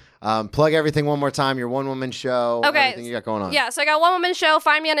 Okay. Plug everything one more time. Your one-woman show. Okay. Everything you got going on. Yeah, so I got one-woman show.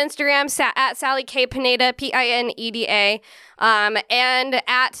 Find me on Instagram, at Sally K. Pineda, Pineda. And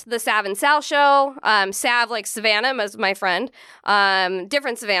at the Sav and Sal show. Sav, like Savannah, was my friend.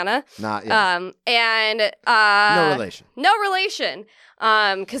 Different Savannah. Not yet. And no relation. No relation.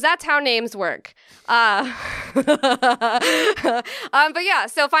 Because that's how names work. But yeah,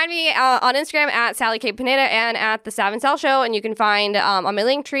 so find me on Instagram at Sally K. Pineda and at the Sav and Sal Show, and you can find on my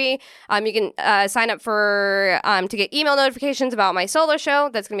Linktree. You can sign up for to get email notifications about my solo show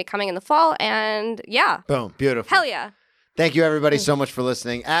that's going to be coming in the fall. And yeah, boom, beautiful. Hell yeah! Thank you everybody so much for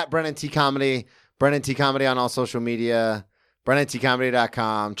listening. At Brennan T Comedy, Brennan T Comedy on all social media.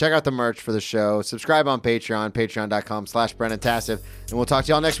 BrennanTComedy.com. Check out the merch for the show. Subscribe on Patreon, patreon.com/BrennanTassif. And we'll talk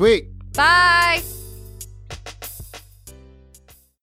to y'all next week. Bye.